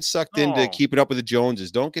 Don't get sucked into keeping up with the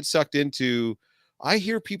Joneses. Don't get sucked into, I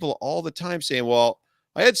hear people all the time saying, well,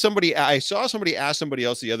 I saw somebody ask somebody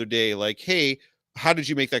else the other day, like, hey, how did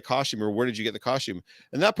you make that costume or where did you get the costume?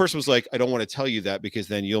 And that person was like, I don't want to tell you that because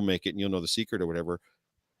then you'll make it and you'll know the secret or whatever.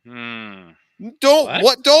 Don't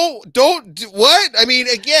what? I mean,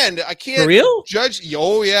 again, I can't judge.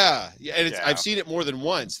 Oh yeah. And I've seen it more than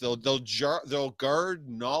once. They'll guard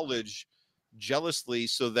knowledge jealously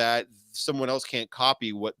so that someone else can't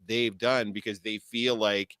copy what they've done because they feel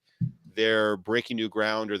like they're breaking new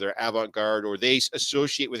ground or they're avant-garde or they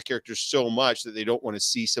associate with characters so much that they don't want to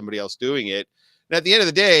see somebody else doing it. And at the end of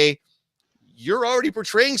the day, you're already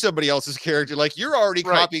portraying somebody else's character. Like you're already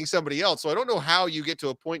copying somebody else. So I don't know how you get to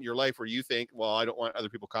a point in your life where you think, well, I don't want other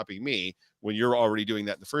people copying me when you're already doing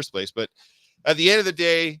that in the first place. But at the end of the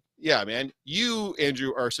day, yeah, man, you,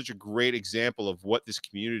 Andrew, are such a great example of what this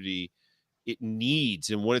community, it needs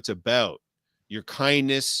and what it's about. Your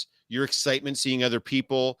kindness, your excitement, seeing other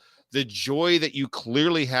people, the joy that you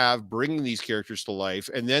clearly have bringing these characters to life,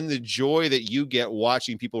 and then the joy that you get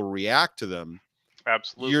watching people react to them.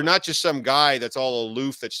 Absolutely. You're not just some guy that's all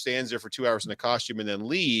aloof that stands there for 2 hours in a costume and then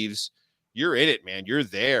leaves. You're in it, man. You're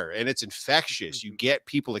there and it's infectious. You get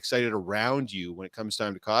people excited around you when it comes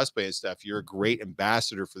time to cosplay and stuff. You're a great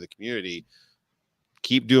ambassador for the community.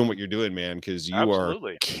 Keep doing what you're doing, man, because you are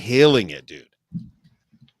killing it, dude.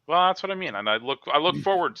 Well, that's what I mean. And I look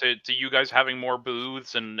forward to you guys having more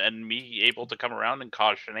booths and me able to come around and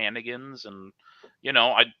cause shenanigans. And, you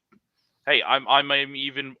know, I'm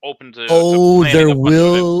even open to. There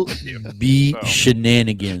will be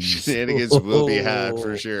shenanigans. Shenanigans will be had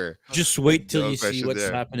for sure. Just wait till you see what's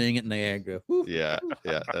happening at Niagara. Whew. Yeah,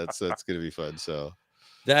 that's gonna be fun. So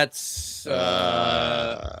that's.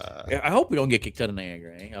 I hope we don't get kicked out of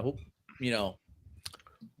Niagara. I hope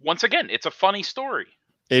Once again, it's a funny story.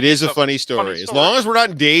 It is a funny story. As long as we're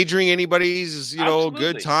not endangering anybody's,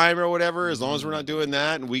 good time or whatever. As long as we're not doing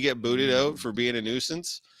that and we get booted out for being a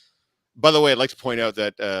nuisance. By the way, I'd like to point out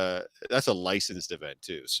that that's a licensed event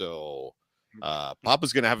too. So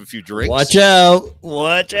Papa's gonna have a few drinks. Watch out.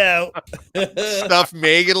 Stuff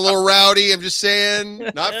may get a little rowdy. I'm just saying,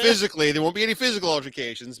 not physically. There won't be any physical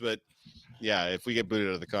altercations, but yeah, if we get booted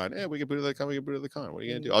out of the con, we get booted out of the con. What are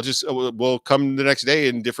you gonna do? I'll just we'll come the next day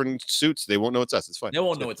in different suits. They won't know it's us. It's fine. They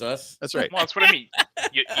won't know it's us. That's right. Well, that's what I mean.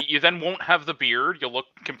 You then won't have the beard. You'll look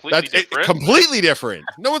completely different. Completely different.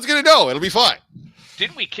 No one's gonna know. It'll be fine.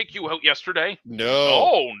 Didn't we kick you out yesterday?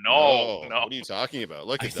 No. No. What are you talking about?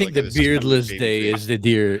 I think the beardless day is the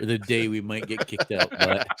day we might get kicked out.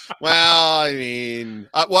 But. Well, I mean,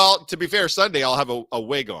 to be fair, Sunday I'll have a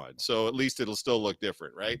wig on, so at least it'll still look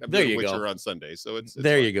different, right? I'm there doing you Witcher go. on Sunday, so it's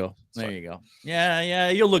there fine. You go. There you go.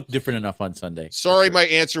 Yeah, you'll look different enough on Sunday. Sorry, my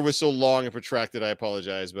answer was so long and protracted. I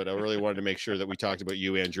apologize, but I really wanted to make sure that we talked about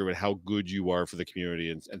you, Andrew, and how good you are for the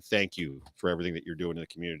community, and thank you for everything that you're doing in the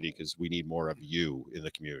community, because we need more of you in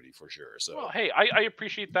the community for sure. So, Well, hey, I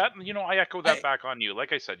appreciate that, and I echo that back on you.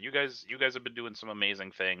 Like I said, you guys have been doing some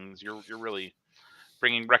amazing things. You're really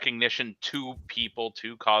bringing recognition to people,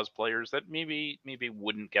 to cosplayers that maybe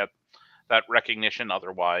wouldn't get that recognition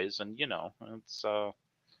otherwise, and it's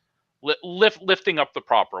lifting up the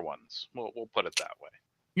proper ones. We'll put it that way.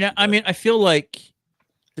 Yeah, I mean, I feel like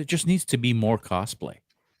there just needs to be more cosplay.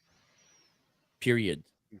 Period.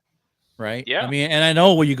 Right? Yeah. I mean, and I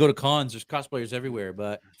know when you go to cons, there's cosplayers everywhere,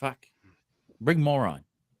 but fuck, bring more on.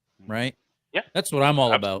 Right? Yeah. That's what I'm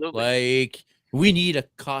all about. Absolutely. Like, we need a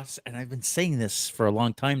and I've been saying this for a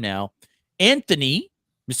long time now. Anthony,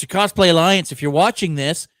 Mr. Cosplay Alliance, if you're watching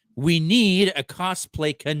this, we need a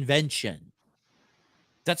cosplay convention.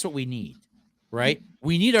 That's what we need, right?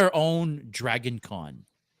 We need our own Dragon Con.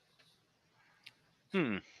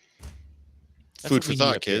 Food for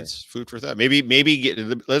thought, kids. Food for thought. Maybe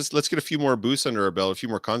let's get a few more booths under our belt, a few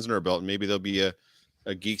more cons under our belt, and maybe there'll be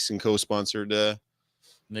a Geeks and Co-sponsored. There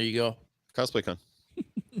you go. Cosplay Con.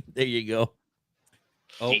 There you go.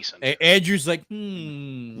 Oh, Decent. Andrew's like,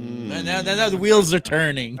 Now the wheels are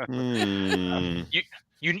turning.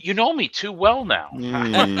 You know me too well now.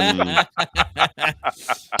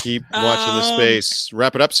 Keep watching the space.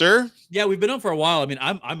 Wrap it up, sir. Yeah, we've been on for a while. I mean,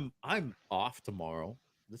 I'm off tomorrow.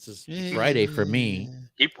 This is Friday for me.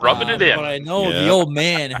 Keep rubbing it in. But I know the old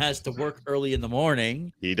man has to work early in the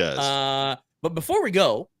morning. He does. But before we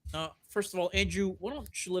go, first of all, Andrew, why don't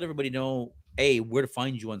you let everybody know where to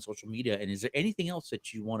find you on social media, and is there anything else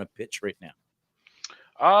that you want to pitch right now?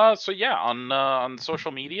 So yeah, on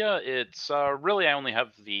social media, it's really I only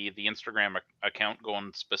have the Instagram account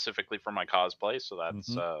going specifically for my cosplay, so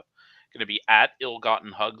that's going to be at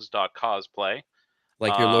illgottenhugs.cosplay.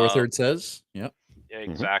 Like your lower third says. Yep.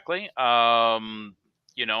 Exactly. I've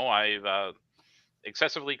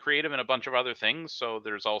excessively creative and a bunch of other things, so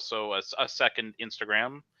there's also a second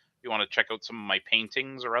Instagram. If you want to check out some of my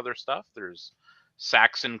paintings or other stuff, there's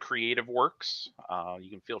Saxon Creative Works.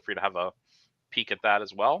 You can feel free to have a peek at that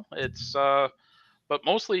as well. It's but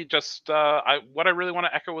mostly just what I really want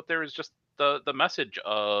to echo with there is just the message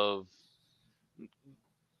of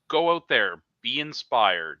go out there, be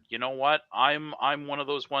inspired. You know what? I'm one of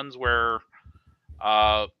those ones where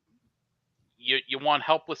you want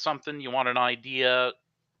help with something, you want an idea.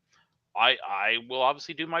 I will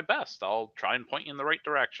obviously do my best. I'll try and point you in the right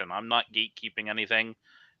direction. I'm not gatekeeping anything,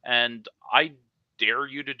 and I dare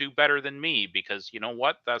you to do better than me, because you know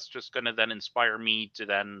what? That's just going to then inspire me to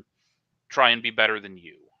then try and be better than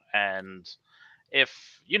you. And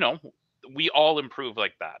if we all improve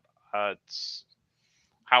like that, it's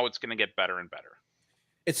how it's going to get better and better.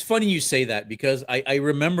 It's funny you say that, because I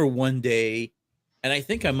remember one day, and I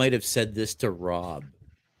think I might have said this to Rob,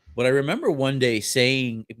 but I remember one day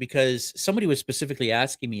saying, because somebody was specifically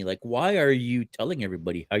asking me, like, why are you telling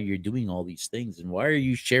everybody how you're doing all these things, and why are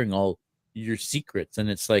you sharing all your secrets? And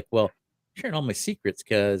it's like, well, I'm sharing all my secrets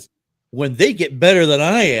because when they get better than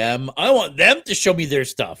I am, I want them to show me their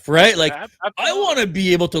stuff, right? Like, I want to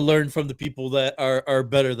be able to learn from the people that are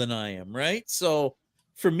better than I am, right? So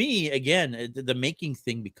for me, again, the making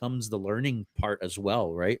thing becomes the learning part as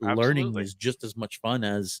well, right? Absolutely. Learning is just as much fun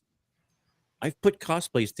as I've put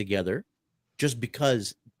cosplays together just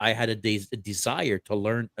because I had a desire to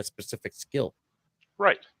learn a specific skill.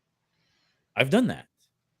 Right. I've done that.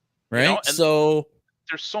 Right. So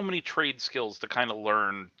there's so many trade skills to kind of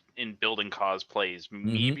learn in building cosplays.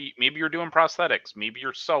 Maybe you're doing prosthetics, maybe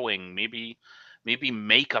you're sewing, maybe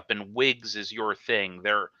makeup and wigs is your thing.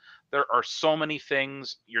 There are so many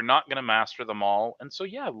things. You're not going to master them all. And so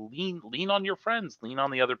yeah, lean on your friends, lean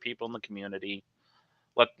on the other people in the community.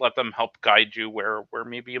 Let them help guide you where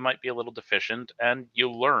maybe you might be a little deficient, and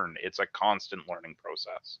you'll learn. It's a constant learning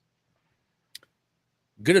process.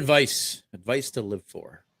 Good advice to live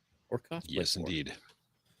for, or cosplay. Yes, indeed.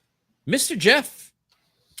 Mr. Jeff,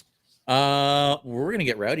 we're gonna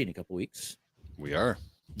get rowdy in a couple weeks. We are.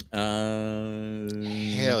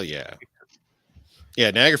 Hell yeah.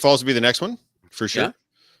 Yeah, Niagara Falls will be the next one for sure.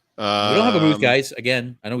 Yeah. We don't have a booth, guys.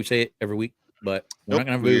 Again, I know we say it every week, but we're not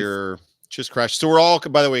gonna have a booth. We're just crashed. So we're all,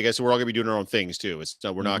 by the way, guys, so we're all gonna be doing our own things too. It's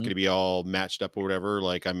we're not gonna be all matched up or whatever.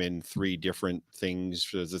 Like, I'm in 3 different things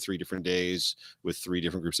for the 3 different days with 3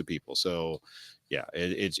 different groups of people. So yeah,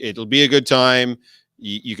 it'll be a good time.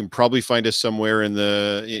 You can probably find us somewhere in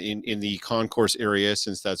the concourse area,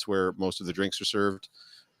 since that's where most of the drinks are served.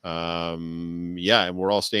 Yeah, and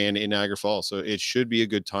we're all staying in Niagara Falls, so it should be a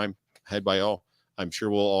good time. Head by all. I'm sure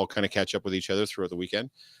we'll all kind of catch up with each other throughout the weekend.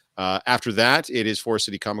 After that, it is Forest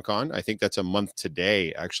City Comic Con. I think that's a month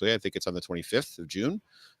today, actually. I think it's on the 25th of June.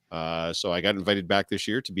 So I got invited back this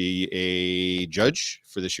year to be a judge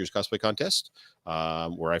for this year's cosplay contest,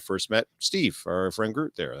 where I first met Steve, our friend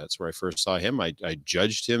Groot there. That's where I first saw him. I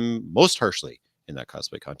judged him most harshly in that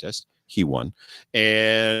cosplay contest. He won.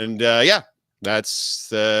 And yeah,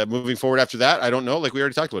 that's moving forward after that. I don't know. Like we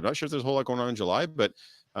already talked about, not sure if there's a whole lot going on in July, but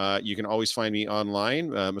you can always find me online,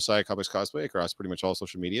 Messiah Comics Cosplay, across pretty much all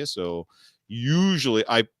social media. So usually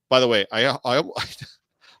by the way,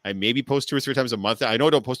 I maybe post 2 or 3 times a month. I know I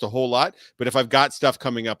don't post a whole lot, but if I've got stuff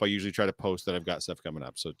coming up, I usually try to post that I've got stuff coming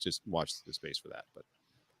up. So just watch the space for that. But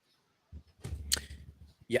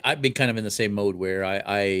yeah, I've been kind of in the same mode where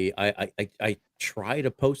I try to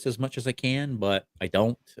post as much as I can, but I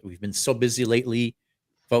don't. We've been so busy lately,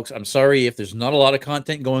 folks. I'm sorry if there's not a lot of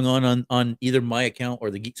content going on either my account or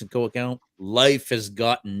the Geeks and Co account. Life has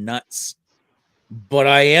gotten nuts, but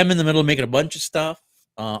I am in the middle of making a bunch of stuff.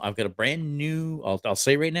 I've got a brand new, I'll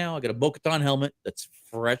say right now, I got a Bo-Katan helmet that's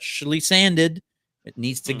freshly sanded. It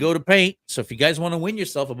needs to go to paint. So if you guys want to win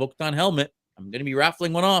yourself a Bo-Katan helmet, I'm going to be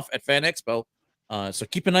raffling one off at Fan Expo. So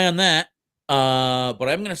keep an eye on that. But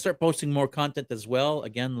I'm going to start posting more content as well.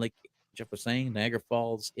 Again, like Jeff was saying, Niagara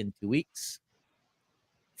Falls in 2 weeks.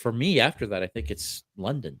 For me, after that, I think it's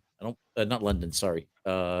London. Not London, sorry.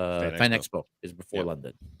 Fan Expo is before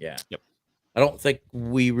London. Yeah. Yep. I don't think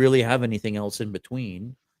we really have anything else in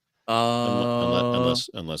between. Unless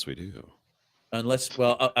we do.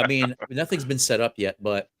 Well, I mean, nothing's been set up yet,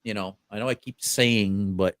 but, I know I keep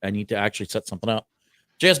saying, but I need to actually set something up.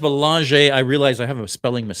 JS Belanger, I realize I have a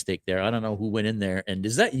spelling mistake there. I don't know who went in there. And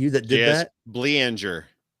is that you that did that? Bleanger.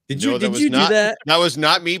 Did you do that? That was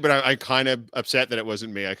not me, but I kind of upset that it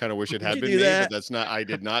wasn't me. I kind of wish it had been me, that? But I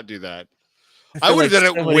did not do that. I would have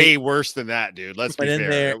done it way worse than that, dude. Let's be fair. In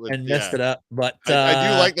there and messed it up. But I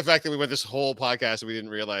do like the fact that we went this whole podcast and we didn't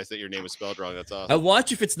realize that your name was spelled wrong. That's awesome. I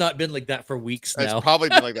watch if it's not been like that for weeks now. It's probably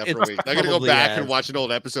been like that for weeks. I'm gonna go back and watch an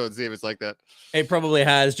old episode and see if it's like that. It probably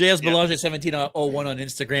has. JS Belanger 1701 on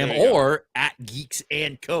Instagram or at Geeks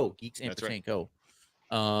and Co. Geeks and Co.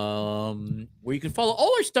 Where you can follow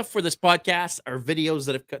all our stuff for this podcast, our videos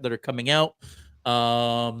that are coming out.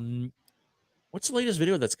 What's the latest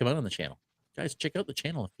video that's come out on the channel? Guys, check out the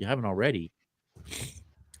channel if you haven't already.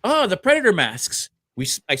 Oh, the Predator masks.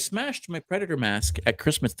 I smashed my Predator mask at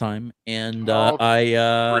Christmas time, and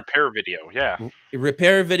repair video. Yeah,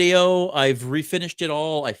 repair video. I've refinished it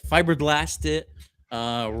all. I fiberglassed it,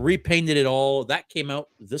 repainted it all. That came out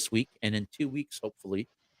this week, and in 2 weeks, hopefully,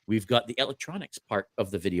 we've got the electronics part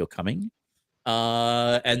of the video coming,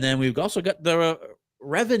 and then we've also got the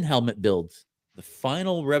Revan helmet build. The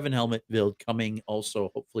final Revan helmet build coming also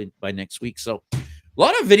hopefully by next week. So a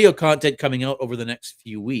lot of video content coming out over the next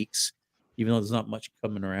few weeks, even though there's not much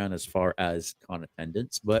coming around as far as con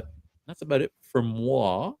attendance. But that's about it for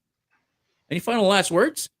moi. Any final last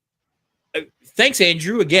words? Thanks,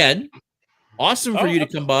 Andrew, again. Awesome for you to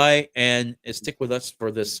come by and stick with us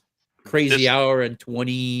for this crazy hour and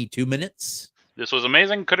 22 minutes. This was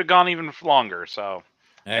amazing. Could have gone even longer. So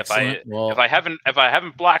excellent. If I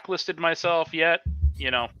haven't blacklisted myself yet,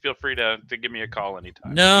 feel free to give me a call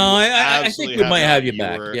anytime. No, I think we might have you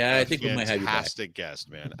back. Yeah, I think we might have you back. Fantastic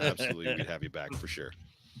guest, man. Absolutely, we'd have you back for sure.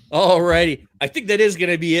 All righty. I think that is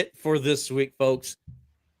going to be it for this week, folks.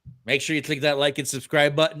 Make sure you click that like and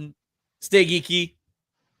subscribe button. Stay geeky.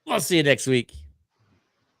 I'll see you next week.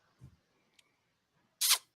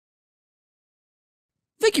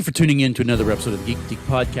 Thank you for tuning in to another episode of Geek Boutique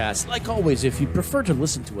Podcast. Like always, if you prefer to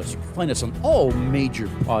listen to us, you can find us on all major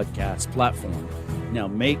podcast platforms. Now,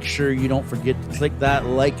 make sure you don't forget to click that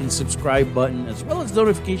like and subscribe button, as well as the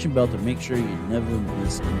notification bell to make sure you never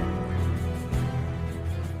miss an episode.